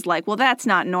she was like, well, that's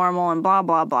not normal and blah,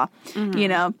 blah, blah,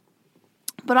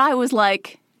 But I was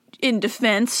like, in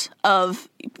defense of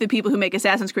the people who make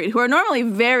Assassin's Creed, who are normally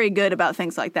very good about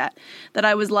things like that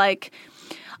I was like,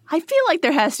 I feel like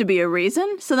there has to be a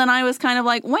reason. So then I was kind of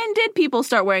like, when did people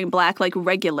start wearing black, like,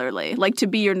 regularly? Like, to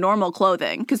be your normal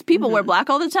clothing? Because people wear black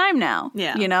all the time now.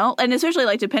 Yeah. You know? And especially,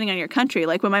 like, depending on your country.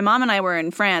 Like, when my mom and I were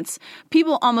in France,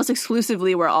 people almost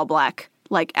exclusively were all black,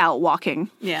 like, out walking.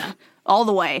 Yeah. All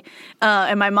the way.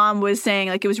 And my mom was saying,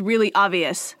 like, it was really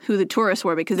obvious who the tourists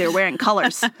were because they were wearing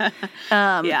colors.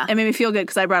 Yeah. It made me feel good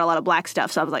because I brought a lot of black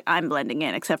stuff. So I was like, I'm blending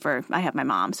in, except for I have my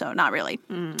mom, so not really.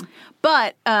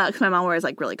 But, because my mom wears,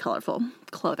 like, really colorful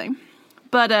clothing.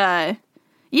 But,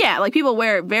 yeah, like, people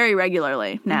wear it very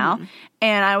regularly now.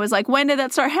 And I was like, when did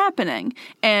that start happening?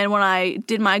 And when I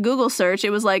did my Google search, it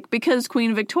was like, because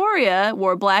Queen Victoria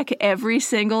wore black every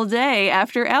single day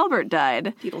after Albert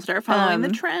died. People start following the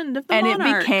trend of the And monarch.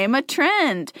 it became a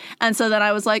trend. And so then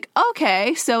I was like,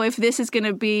 okay, so if this is going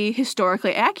to be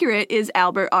historically accurate, is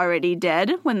Albert already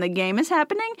dead when the game is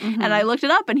happening? And I looked it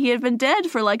up, and he had been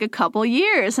dead for like a couple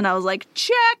years. And I was like,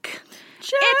 check.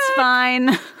 It's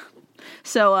fine.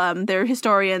 So they're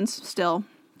historians still.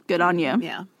 Good on you.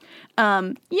 Yeah.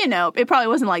 You know, it probably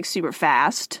wasn't like super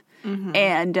fast.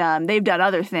 And they've done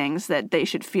other things that they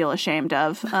should feel ashamed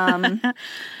of.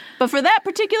 But for that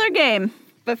particular game,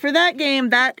 But for that game,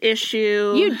 that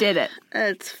issue... you did it.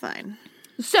 It's fine.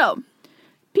 So,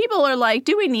 people are like,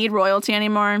 do we need royalty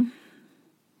anymore?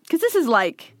 Because this is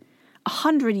like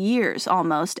 100 years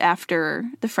almost after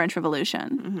the French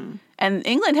Revolution. And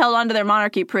England held on to their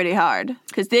monarchy pretty hard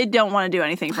because they don't want to do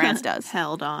anything France does.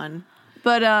 Held on.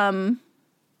 But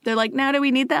they're like, now do we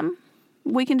need them?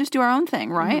 We can just do our own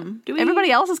thing, right? Do we-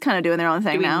 Everybody else is kind of doing their own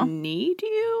thing Do we now. need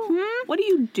you? What do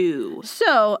you do?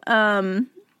 So,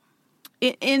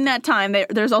 in that time,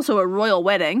 there's also a royal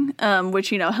wedding,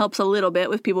 which, you know, helps a little bit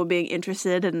with people being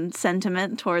interested in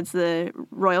sentiment towards the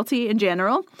royalty in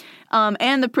general.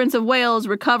 And the Prince of Wales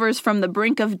recovers from the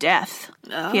brink of death.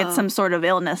 He had some sort of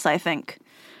illness, I think.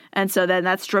 And so then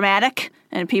that's dramatic,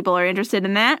 and people are interested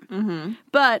in that.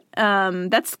 But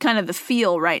that's kind of the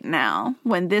feel right now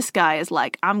when this guy is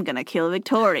like, I'm going to kill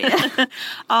Victoria.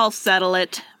 I'll settle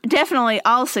it. Definitely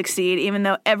I'll succeed, even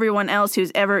though everyone else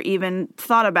who's ever even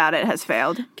thought about it has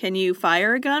failed. Can you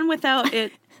fire a gun without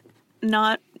it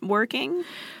not working?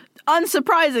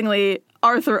 Unsurprisingly,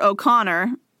 Arthur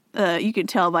O'Connor, you can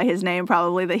tell by his name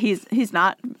probably that he's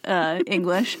not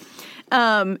English.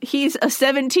 He's a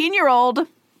 17-year-old,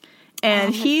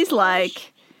 and he's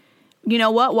like, you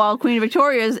know what? While Queen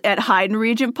Victoria's at Hyde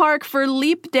Regent Park for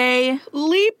Leap Day,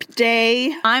 Leap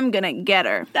Day. I'm gonna get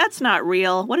her. That's not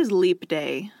real. What is Leap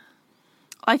Day?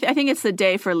 I think it's the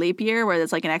day for leap year where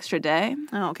there's like an extra day.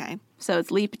 Oh, okay. So it's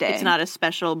Leap Day. It's not a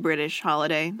special British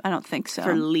holiday I don't think so.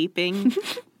 for leaping.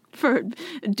 For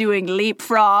doing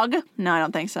leapfrog. No, I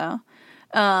don't think so.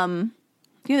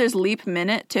 You know, there's leap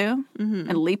minute too,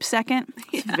 and leap second.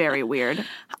 It's very weird.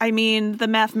 I mean, the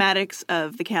mathematics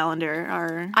of the calendar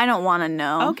are... I don't want to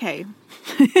know. Okay.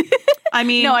 I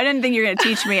mean... No, I didn't think you were going to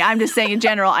teach me. I'm just saying in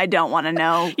general, I don't want to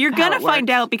know. You're going to find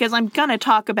out because I'm going to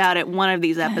talk about it one of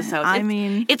these episodes. I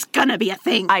mean... It's going to be a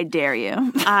thing. I dare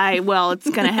you. Well, it's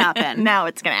going to happen. Now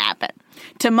it's going to happen.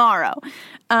 Tomorrow.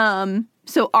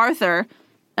 So Arthur...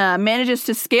 manages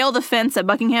to scale the fence at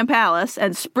Buckingham Palace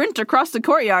and sprint across the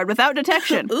courtyard without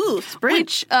detection. Ooh, sprint.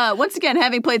 Which, once again,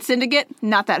 having played Syndicate,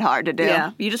 not that hard to do.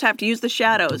 Yeah, you just have to use the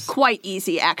shadows. Quite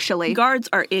easy, actually. Guards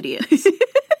are idiots.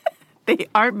 They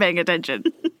aren't paying attention.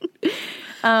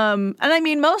 And I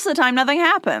mean, most of the time, nothing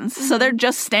happens. So they're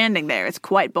just standing there. It's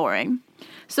quite boring.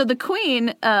 So the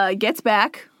queen gets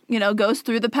back, you know, goes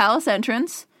through the palace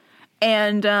entrance,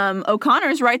 and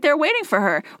O'Connor's right there waiting for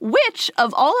her. Which,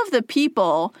 of all of the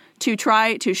people to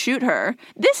try to shoot her,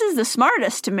 this is the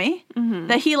smartest to me.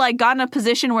 That he, like, got in a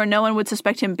position where no one would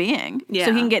suspect him being. Yeah.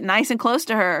 So he can get nice and close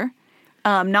to her,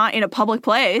 not in a public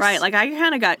place. Right, like, I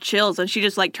kind of got chills, and she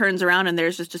just, like, turns around, and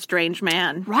there's just a strange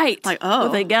man. Right. Like, oh.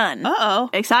 With a gun.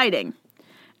 Uh-oh. Exciting.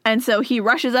 And so he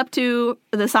rushes up to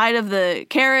the side of the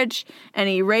carriage, and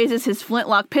he raises his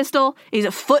flintlock pistol. He's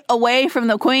a foot away from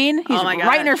the queen. He's Oh my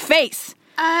right in God. her face.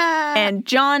 And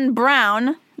John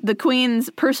Brown, the queen's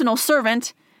personal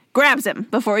servant, grabs him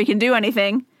before he can do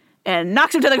anything and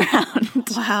knocks him to the ground.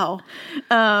 Wow.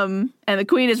 And the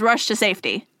queen is rushed to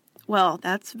safety. Well,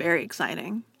 that's very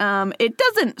exciting. It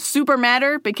doesn't super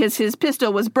matter because his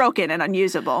pistol was broken and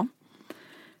unusable.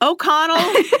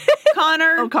 O'Connell,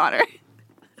 Connor, O'Connor.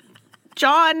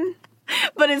 John,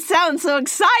 But it sounds so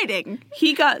exciting.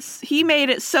 he made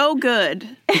it so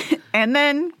good. And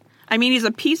then... I mean, he's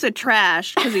a piece of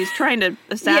trash because he's trying to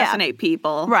assassinate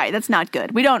people. Right, that's not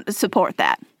good. We don't support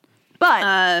that.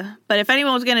 But But if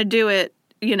anyone was going to do it,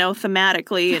 you know,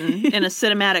 thematically and in a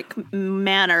cinematic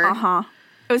manner,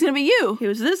 it was going to be you. it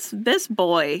was this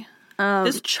boy.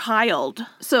 This child.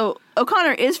 So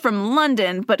O'Connor is from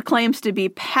London, but claims to be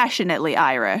passionately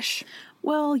Irish.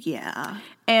 Well, yeah.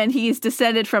 And he's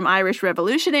descended from Irish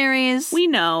revolutionaries. We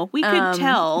know. We could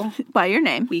tell. By your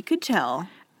name. We could tell.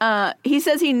 He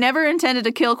says he never intended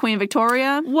to kill Queen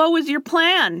Victoria. What was your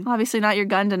plan? Obviously not your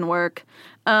gun didn't work.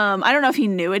 I don't know if he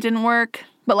knew it didn't work,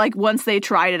 but like once they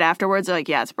tried it afterwards, they're like,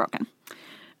 yeah, it's broken.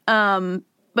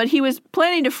 But he was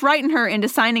planning to frighten her into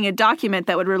signing a document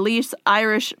that would release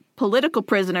Irish political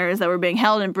prisoners that were being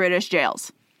held in British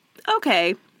jails.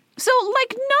 Okay. So,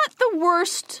 like, not the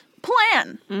worst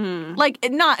plan. Mm-hmm. Like,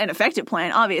 not an effective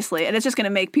plan, obviously, and it's just going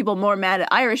to make people more mad at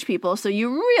Irish people, so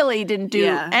you really didn't do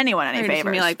anyone any They're favors. just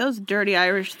gonna be like, those dirty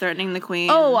Irish threatening the Queen.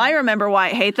 Oh, I remember why I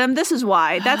hate them. This is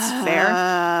why. That's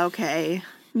fair. Okay.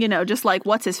 You know, just like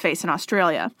what's-his-face in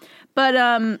Australia. But,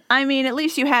 I mean, at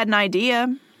least you had an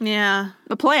idea. Yeah.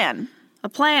 A plan. A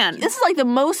plan. This is like the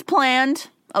most planned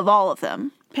of all of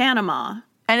them. Panama.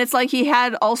 And it's like he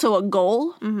had also a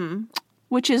goal,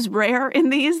 which is rare in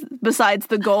these. Besides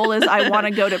the goal is I want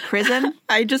to go to prison.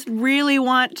 I just really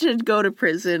want to go to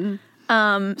prison.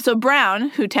 So Brown,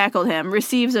 who tackled him,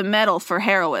 receives a medal for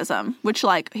heroism, which,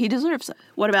 like, he deserves it.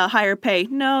 What about higher pay?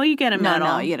 No, you get a medal.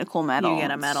 No, you get a cool medal. You get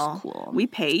a medal. It's cool. We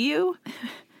pay you?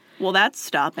 Well, that's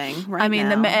stopping right I mean,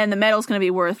 now. the medal's going to be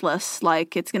worthless.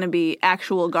 Like, it's going to be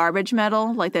actual garbage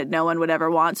metal, like that no one would ever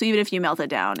want. So even if you melt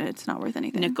it down, it's not worth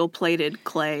anything. Nickel-plated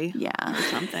clay. Yeah. Or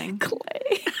something. Clay.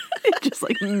 It just,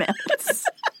 like, melts.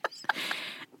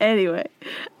 Anyway,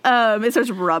 it starts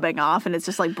rubbing off, and it's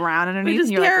just, like, brown underneath. Which is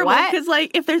and you're terrible, like, what? because,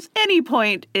 like, if there's any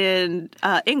point in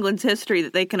England's history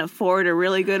that they can afford a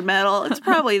really good medal, it's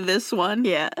probably this one.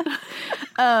 Yeah.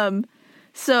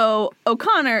 So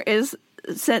O'Connor is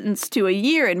sentenced to a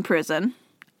year in prison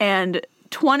and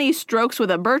 20 strokes with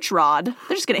a birch rod.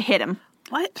 They're just going to hit him.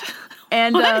 What?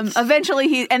 And What?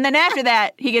 eventually and then after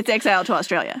that, he gets exiled to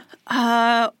Australia.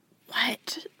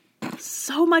 What?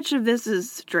 So much of this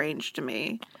is strange to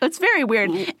me. It's very weird.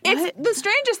 What? It's the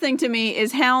strangest thing to me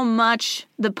is how much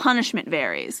the punishment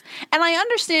varies. And I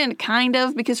understand kind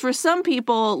of because for some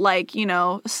people, like, you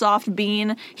know, Soft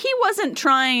Bean, he wasn't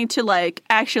trying to, like,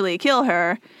 actually kill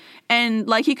her. And,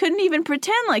 like, he couldn't even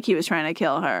pretend like he was trying to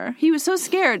kill her. He was so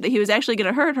scared that he was actually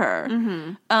going to hurt her.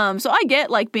 Mm-hmm. So I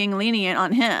get, like, being lenient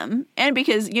on him. And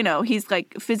because, you know, he's,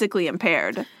 like, physically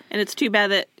impaired. And it's too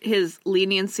bad that his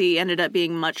leniency ended up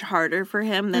being much harder for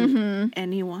him than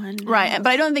anyone. Right. But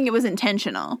I don't think it was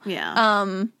intentional.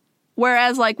 Yeah.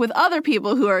 Whereas, like, with other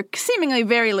people who are seemingly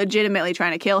very legitimately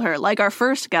trying to kill her, like our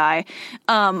first guy,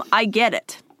 I get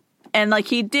it. And, like,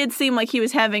 he did seem like he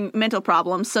was having mental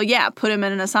problems. So, yeah, put him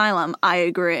in an asylum. I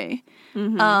agree.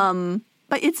 Mm-hmm.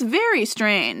 But it's very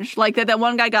strange. Like, that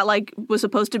one guy got, like, was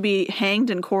supposed to be hanged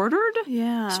and quartered.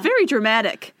 Yeah. It's very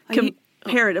dramatic,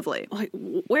 comparatively. Like,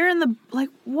 where in the, like,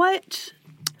 what?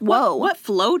 Whoa. What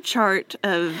flow chart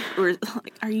of, or,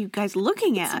 like, are you guys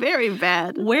looking at? It's very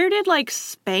bad. Where did, like,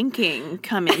 spanking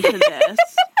come into this?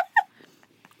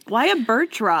 Why a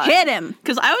birch rod? Hit him.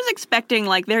 Because I was expecting,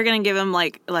 like, they're going to give him,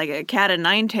 like a cat of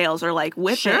nine tails or, like,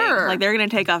 whipping. Sure. Like, they're going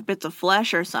to take off bits of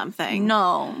flesh or something.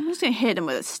 No. I'm just going to hit him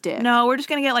with a stick. No, we're just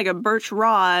going to get, like, a birch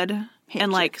rod Hit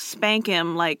and, you. like, spank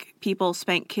him like people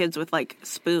spank kids with, like,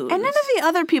 spoons. And none of the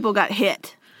other people got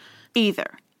hit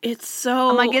either. It's so...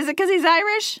 I'm like, is it because he's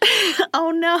Irish?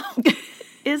 Oh, no.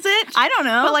 Is it? I don't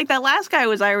know. But, like, that last guy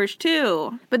was Irish,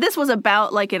 too. But this was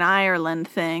about, like, an Ireland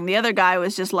thing. The other guy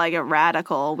was just, like, a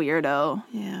radical weirdo.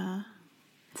 Yeah.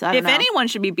 So I don't If know. anyone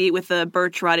should be beat with a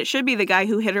birch rod, it should be the guy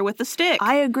who hit her with the stick.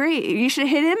 I agree. You should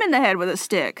hit him in the head with a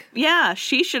stick. Yeah,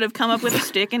 she should have come up with a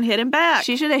stick and hit him back.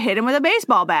 She should have hit him with a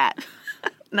baseball bat.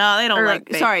 No, they don't Or, like...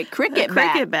 cricket a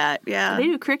bat. cricket bat, yeah. They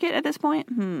do cricket at this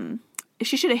point?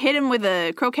 She should have hit him with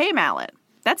a croquet mallet.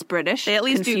 That's British. They at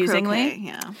least do confusingly.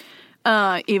 croquet,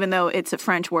 yeah. Even though it's a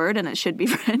French word and it should be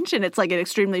French, and it's like an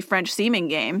extremely French-seeming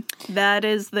game. That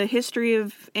is the history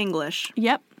of English.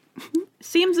 Yep.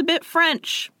 Seems a bit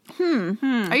French.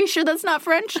 Are you sure that's not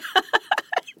French?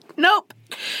 Nope.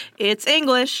 It's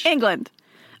English. England.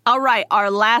 All right,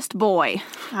 our last boy,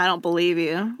 I don't believe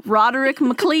you. Roderick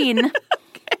MacLean,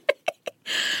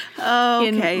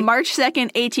 Okay. in March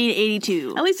 2nd,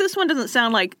 1882. At least this one doesn't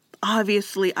sound like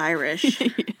obviously Irish.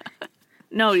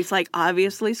 No, he's like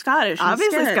obviously Scottish.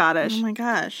 Obviously instead. Scottish. Oh my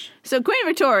gosh. So Queen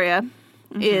Victoria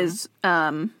is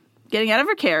getting out of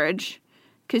her carriage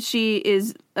because she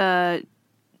is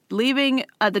leaving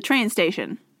the train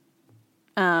station.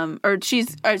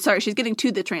 She's getting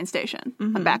to the train station.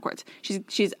 I'm backwards.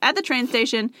 She's at the train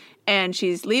station and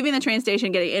she's leaving the train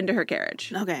station, getting into her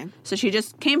carriage. Okay. So she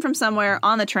just came from somewhere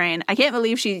on the train. I can't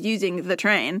believe she's using the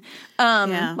train.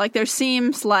 Like, there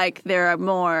seems like there are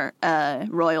more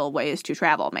royal ways to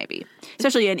travel, maybe.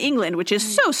 Especially in England, which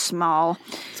is so small.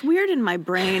 It's weird in my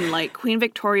brain, like, Queen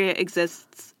Victoria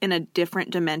exists in a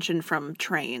different dimension from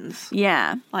trains.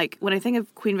 Yeah. Like, when I think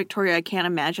of Queen Victoria, I can't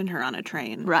imagine her on a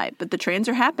train. Right, but the trains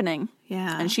are happening.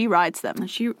 Yeah. And she rides them.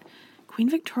 Queen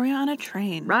Victoria on a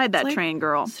train. Ride that It's like train,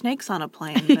 girl. Snakes on a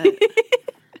plane. But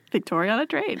Victoria on a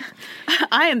train.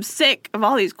 I am sick of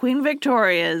all these Queen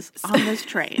Victorias on this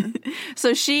train.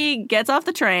 So she gets off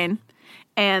the train,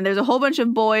 and there's a whole bunch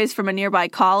of boys from a nearby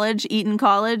college, Eton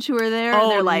College, who are there. Oh,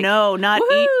 and they're like, no, not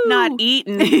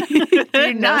Eton. Do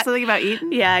you know something about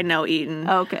Eton? Yeah, I know Eton.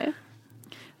 Okay.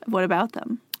 What about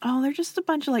them? Oh, they're just a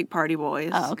bunch of, like, party boys.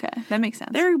 Oh, okay. That makes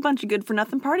sense. They're a bunch of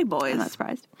good-for-nothing party boys. I'm not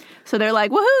surprised. So they're like,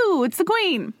 woohoo, it's the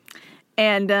queen.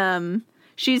 And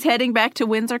she's heading back to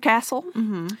Windsor Castle.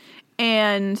 Mm-hmm.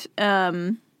 And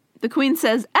the queen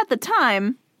says, at the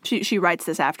time, she writes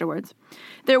this afterwards,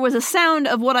 there was a sound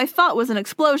of what I thought was an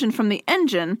explosion from the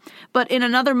engine, but in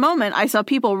another moment I saw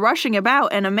people rushing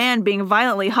about and a man being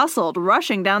violently hustled,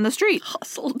 rushing down the street.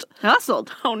 Hustled.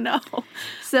 Oh, no.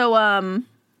 So,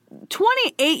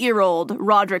 28-year-old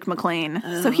Roderick McLean.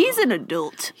 Oh. So he's an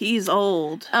adult. He's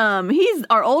old. He's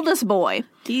our oldest boy.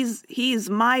 He's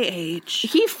my age.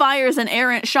 He fires an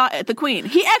errant shot at the queen.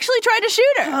 He actually tried to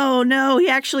shoot her. Oh no, he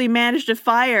actually managed to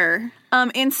fire.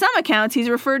 In some accounts, he's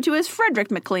referred to as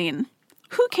Frederick McLean.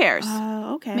 Who cares?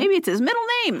 Okay. Maybe it's his middle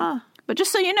name. Huh. But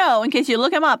just so you know, in case you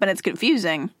look him up and it's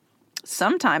confusing,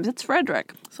 sometimes it's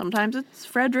Frederick. Sometimes it's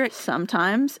Frederick.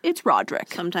 Sometimes it's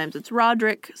Roderick. Sometimes it's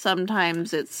Roderick.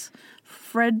 Sometimes it's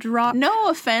Fredrock. No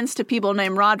offense to people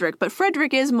named Roderick, but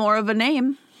Frederick is more of a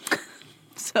name.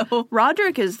 So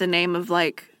Roderick is the name of,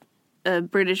 like, a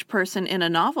British person in a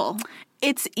novel.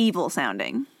 It's evil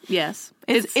sounding. Yes.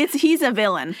 He's a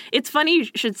villain. It's funny you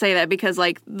should say that because,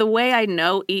 like, the way I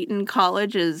know Eton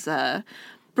College is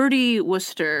Bertie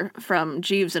Wooster from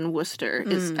Jeeves and Wooster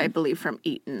is, I believe, from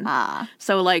Eton.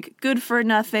 So, like, good for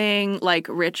nothing, like,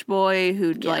 rich boy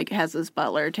who, like, has his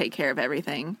butler take care of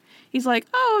everything. He's like,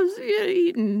 oh,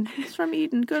 Eton. He's from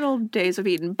Eton. Good old days of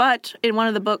Eton. But in one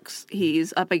of the books,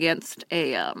 he's up against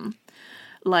a,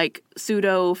 like,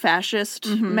 pseudo-fascist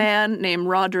man named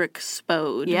Roderick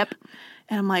Spode. Yep.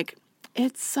 And I'm like,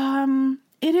 it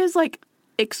is, like,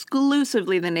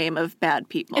 exclusively the name of bad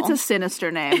people. It's a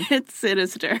sinister name. It's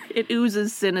sinister. It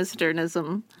oozes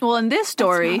sinisternism. Well, in this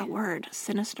story... That's not a word.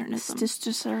 Sinisternism.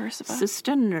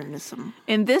 Sinisternism.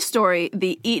 In this story,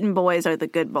 the Eton boys are the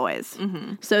good boys.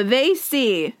 Mm-hmm. So they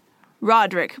see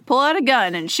Roderick pull out a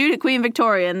gun and shoot at Queen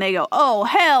Victoria, and they go, oh,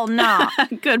 hell nah.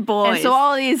 Good boys. And so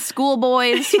all these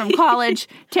schoolboys from college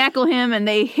tackle him, and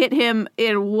they hit him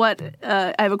in what,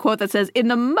 I have a quote that says, in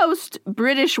the most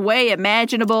British way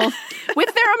imaginable,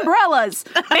 with their umbrellas.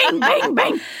 Bang, bang,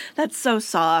 bang. That's so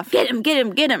soft. Get him, get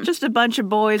him, get him. Just a bunch of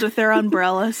boys with their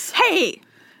umbrellas. Hey,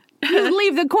 you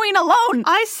leave the queen alone.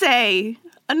 I say,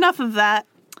 enough of that.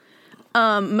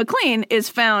 McLean is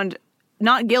found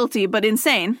not guilty, but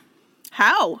insane.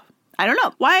 How? I don't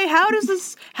know. Why? How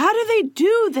do they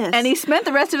do this? And he spent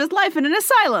the rest of his life in an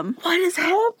asylum. What is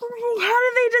happening? How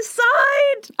do they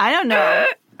decide? I don't know.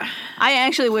 I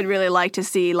actually would really like to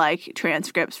see, like,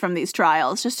 transcripts from these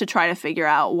trials just to try to figure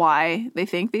out why they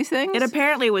think these things. It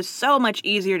apparently was so much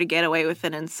easier to get away with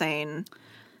an insane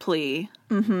plea.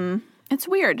 Mm-hmm. It's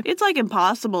weird. It's, like,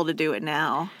 impossible to do it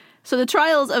now. So the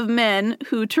trials of men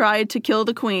who tried to kill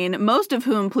the queen, most of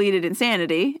whom pleaded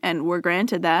insanity, and were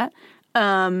granted that,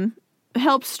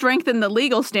 helped strengthen the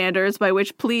legal standards by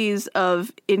which pleas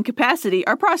of incapacity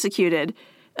are prosecuted,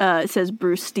 says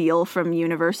Bruce Steele from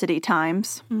University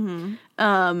Times. Mm-hmm.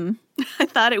 I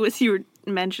thought it was you were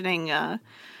mentioning,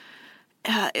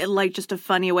 like, just a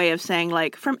funny way of saying,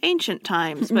 like, from ancient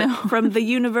times, but from the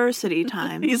University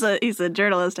Times. He's a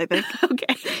journalist, I think.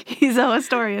 Okay. He's a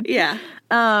historian. Yeah.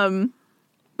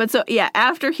 But so, yeah,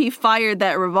 after he fired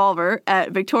that revolver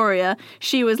at Victoria,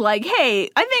 she was like, hey,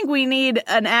 I think we need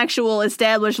an actual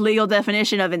established legal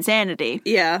definition of insanity.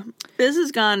 Yeah. This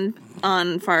has gone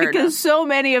on far enough. Because so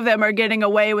many of them are getting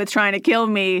away with trying to kill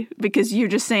me because you're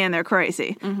just saying they're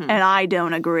crazy. Mm-hmm. And I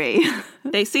don't agree.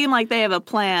 They seem like they have a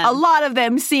plan. A lot of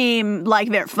them seem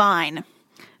like they're fine.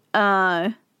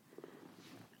 I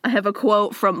have a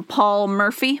quote from Paul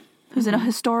Murphy, who's a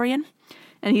historian.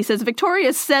 And he says,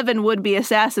 Victoria's 7 would-be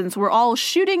assassins were all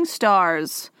shooting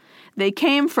stars. They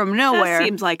came from nowhere. That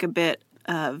seems like a bit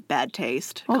of bad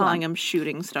taste, calling them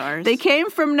shooting stars. They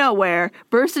came from nowhere,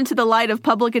 burst into the light of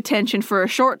public attention for a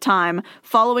short time,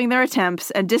 following their attempts,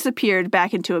 and disappeared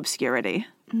back into obscurity.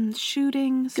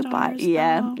 Shooting Goodbye. stars.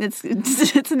 Yeah, though.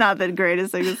 it's not the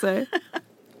greatest thing to say.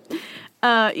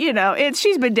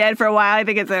 She's been dead for a while. I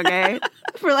think it's okay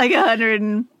for like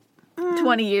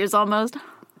 120 years almost.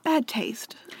 Bad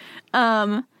taste.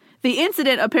 The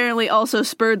incident apparently also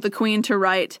spurred the Queen to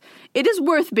write, "It is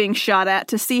worth being shot at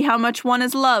to see how much one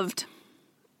is loved."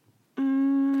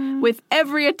 With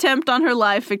every attempt on her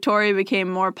life, Victoria became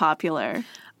more popular.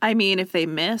 I mean, if they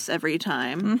miss every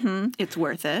time, it's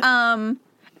worth it.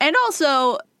 And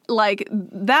also, like,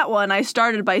 that one, I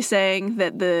started by saying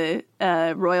that the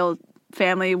royal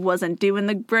family wasn't doing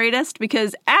the greatest,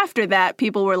 because after that,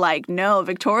 people were like, no,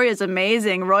 Victoria's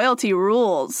amazing, royalty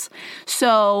rules.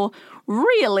 So,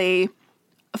 really,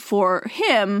 for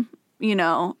him,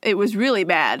 it was really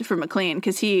bad for McLean,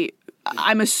 because he,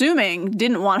 I'm assuming,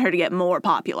 didn't want her to get more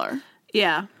popular.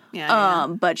 Yeah.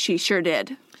 But she sure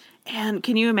did. And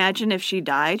can you imagine if she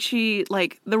died? The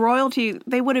royalty,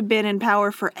 they would have been in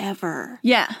power forever.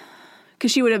 Yeah,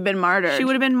 because she would have been martyred. She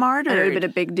would have been martyred. It would have been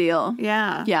a big deal.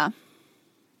 Yeah. Yeah.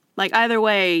 Like, either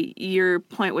way, your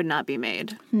point would not be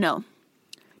made. No,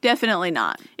 definitely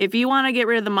not. If you want to get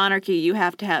rid of the monarchy, you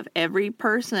have to have every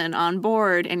person on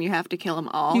board, and you have to kill them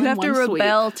all You in have to one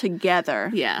rebel sweep.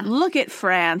 together. Yeah. Look at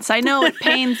France. I know it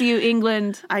pains you,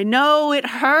 England, I know it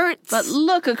hurts. but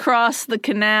look across the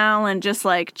canal and just,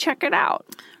 like, check it out.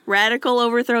 Radical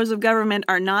overthrows of government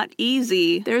are not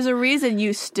easy. There's a reason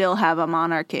you still have a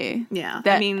monarchy. Yeah.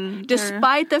 That, I mean,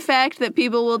 despite the fact that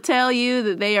people will tell you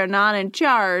that they are not in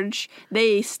charge,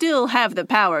 they still have the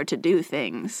power to do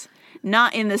things.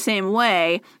 Not in the same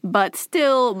way, but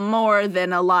still more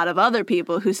than a lot of other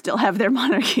people who still have their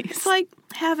monarchies. it's like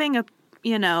having a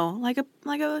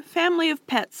family of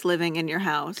pets living in your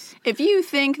house. If you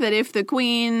think that if the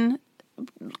Queen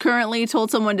currently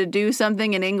told someone to do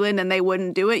something in England and they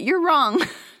wouldn't do it, you're wrong.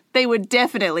 They would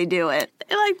definitely do it.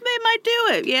 Like, they might do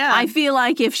it, yeah. I feel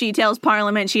like if she tells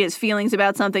Parliament she has feelings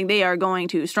about something, they are going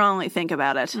to strongly think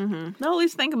about it. They'll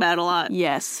always think about it a lot.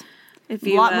 Yes. If A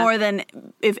you, lot more than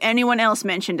if anyone else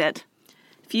mentioned it.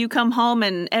 If you come home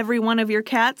and every one of your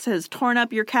cats has torn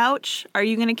up your couch, are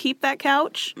you going to keep that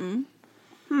couch?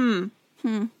 What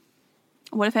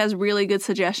if it has really good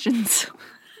suggestions?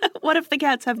 What if the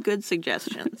cats have good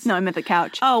suggestions? No, I meant the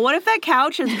couch. Oh, what if that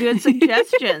couch has good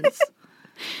suggestions?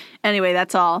 Anyway,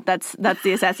 that's all. That's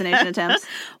the assassination attempts.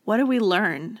 What do we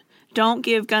learn? Don't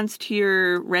give guns to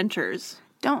your renters.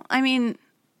 Don't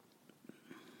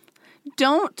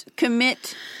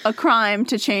commit a crime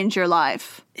to change your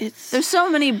life. There's so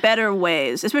many better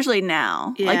ways, especially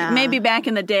now. Yeah. Like, maybe back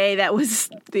in the day, that was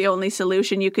the only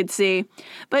solution you could see.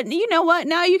 But you know what?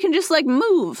 Now you can just, like,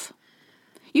 move.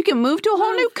 You can move to a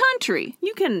whole new country.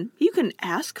 You can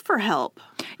ask for help.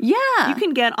 Yeah. You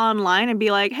can get online and be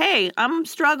like, hey, I'm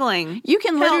struggling. You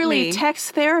can Help literally me.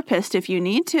 text therapist if you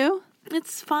need to.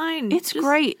 It's fine. It's Just-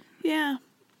 great. Yeah.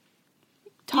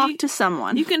 Talk to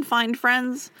someone. You can find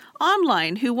friends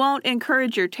online who won't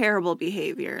encourage your terrible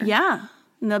behavior. Yeah.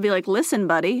 And they'll be like, listen,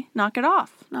 buddy, knock it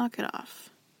off. Knock it off.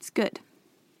 It's good.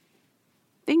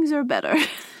 Things are better.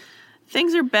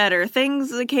 Things are better.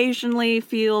 Things occasionally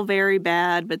feel very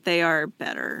bad, but they are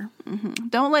better.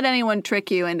 Don't let anyone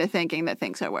trick you into thinking that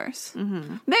things are worse.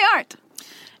 They aren't.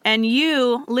 And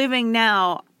you, living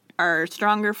now, are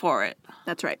stronger for it.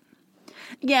 That's right.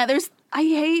 Yeah, there's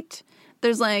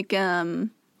like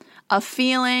a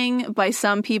feeling by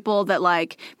some people that,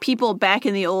 like, people back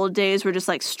in the old days were just,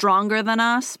 like, stronger than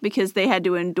us because they had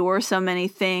to endure so many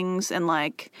things and,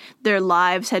 like, their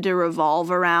lives had to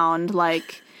revolve around,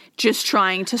 like, just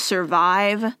trying to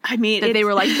survive. I mean, that they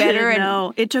were, like, better.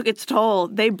 No, it took its toll.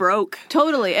 They broke.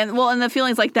 Totally. And the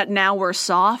feeling's like that now we're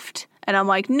soft. And I'm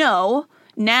like, no,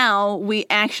 now we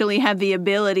actually have the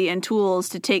ability and tools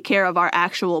to take care of our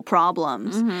actual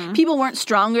problems. People weren't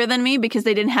stronger than me because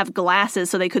they didn't have glasses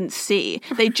so they couldn't see.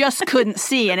 They just couldn't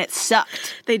see and it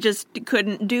sucked. They just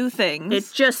couldn't do things.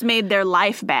 It just made their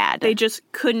life bad. They just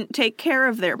couldn't take care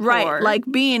of their poor. Right, like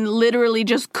Bean literally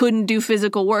just couldn't do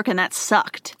physical work and that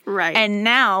sucked. Right. And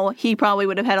now he probably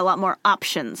would have had a lot more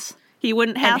options. He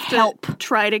wouldn't have to help.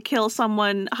 try to kill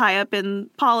someone high up in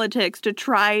politics to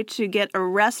try to get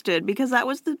arrested because that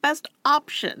was the best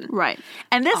option. Right.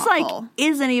 And this, Awful. like,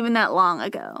 isn't even that long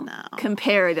ago. No.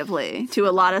 Comparatively to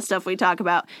a lot of stuff we talk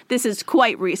about. This is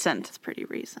quite recent. It's pretty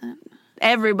recent.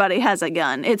 Everybody has a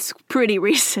gun. It's pretty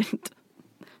recent.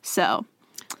 So,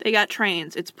 They got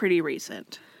trains. It's pretty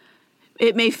recent.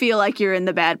 it may feel like you're in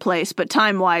the bad place, but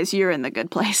time-wise, you're in the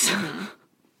good place.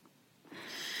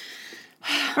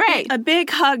 Right. A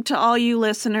big hug to all you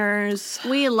listeners.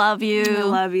 We love you. I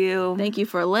love you. Thank you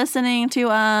for listening to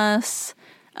us.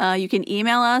 You can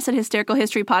email us at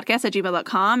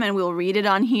hystericalhistorypodcast@gmail.com, and we'll read it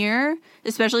on here,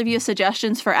 especially if you have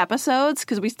suggestions for episodes,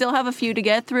 because we still have a few to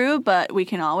get through, but we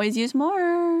can always use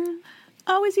more.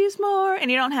 Always use more.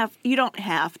 And you don't have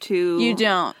to. You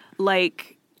don't.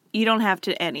 You don't have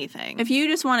to anything. If you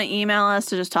just want to email us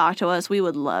to just talk to us, we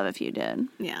would love if you did.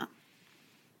 Yeah.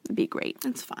 It'd be great.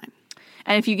 It's fine.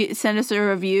 And if you send us a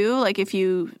review, like if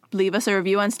you leave us a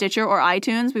review on Stitcher or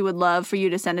iTunes, we would love for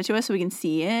you to send it to us so we can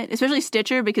see it. Especially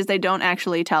Stitcher, because they don't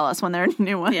actually tell us when there are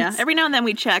new ones. Yeah, every now and then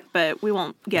we check, but we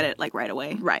won't get it like right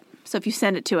away. Right. So if you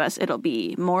send it to us, it'll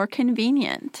be more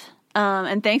convenient.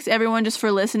 And thanks everyone just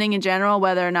for listening in general,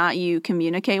 whether or not you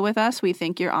communicate with us. We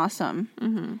think you're awesome.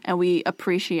 Mm-hmm. And we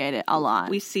appreciate it a lot.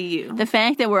 We see you. The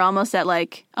fact that we're almost at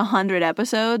like 100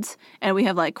 episodes and we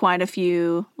have like quite a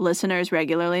few listeners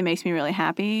regularly makes me really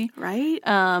happy. Right?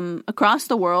 Across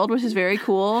the world, which is very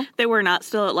cool. That we're not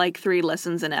still at like 3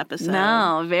 listens an episode.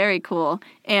 No, very cool.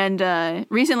 And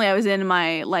recently I was in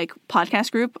my like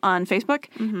podcast group on Facebook,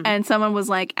 and someone was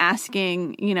like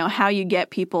asking, how you get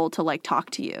people to like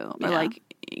talk to you or like,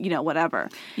 whatever.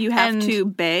 You have to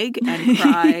beg and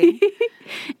cry.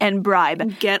 And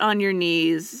bribe. Get on your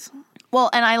knees. Well,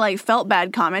 and I like felt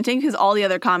bad commenting because all the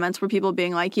other comments were people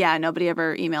being like, yeah, nobody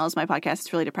ever emails my podcast.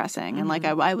 It's really depressing. And like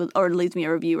I would, or leaves me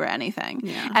a review or anything.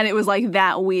 Yeah. And it was like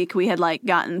that week we had like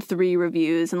gotten 3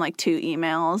 reviews and like 2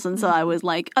 emails. And so I was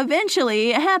like,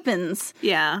 eventually it happens.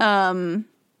 Yeah.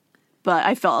 But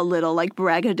I felt a little like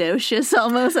braggadocious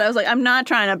almost. I was like, I'm not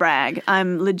trying to brag.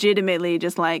 I'm legitimately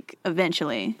just like,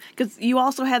 eventually. Because you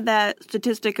also had that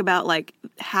statistic about like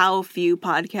how few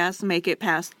podcasts make it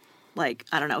past like,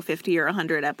 I don't know, 50 or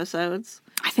 100 episodes.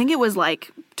 I think it was like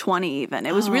 20 even.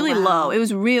 It was really low. It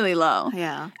was really low.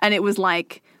 Yeah. And it was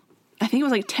like, I think it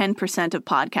was like 10% of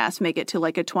podcasts make it to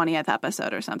like a 20th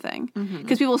episode or something.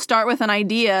 Because people start with an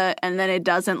idea and then it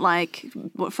doesn't like,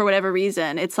 for whatever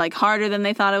reason, it's like harder than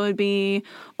they thought it would be,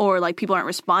 or like people aren't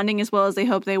responding as well as they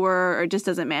hoped they were, or it just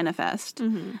doesn't manifest.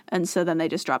 And so then they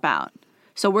just drop out.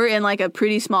 So we're in like a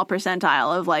pretty small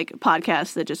percentile of like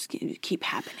podcasts that just keep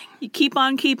happening. You keep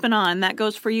on keeping on. That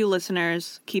goes for you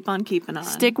listeners. Keep on keeping on.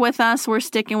 Stick with us. We're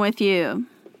sticking with you.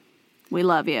 We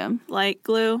love you. Like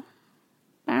glue.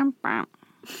 Bye. Bye.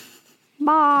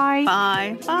 Bye.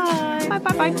 Bye.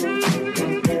 Bye.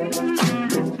 Bye.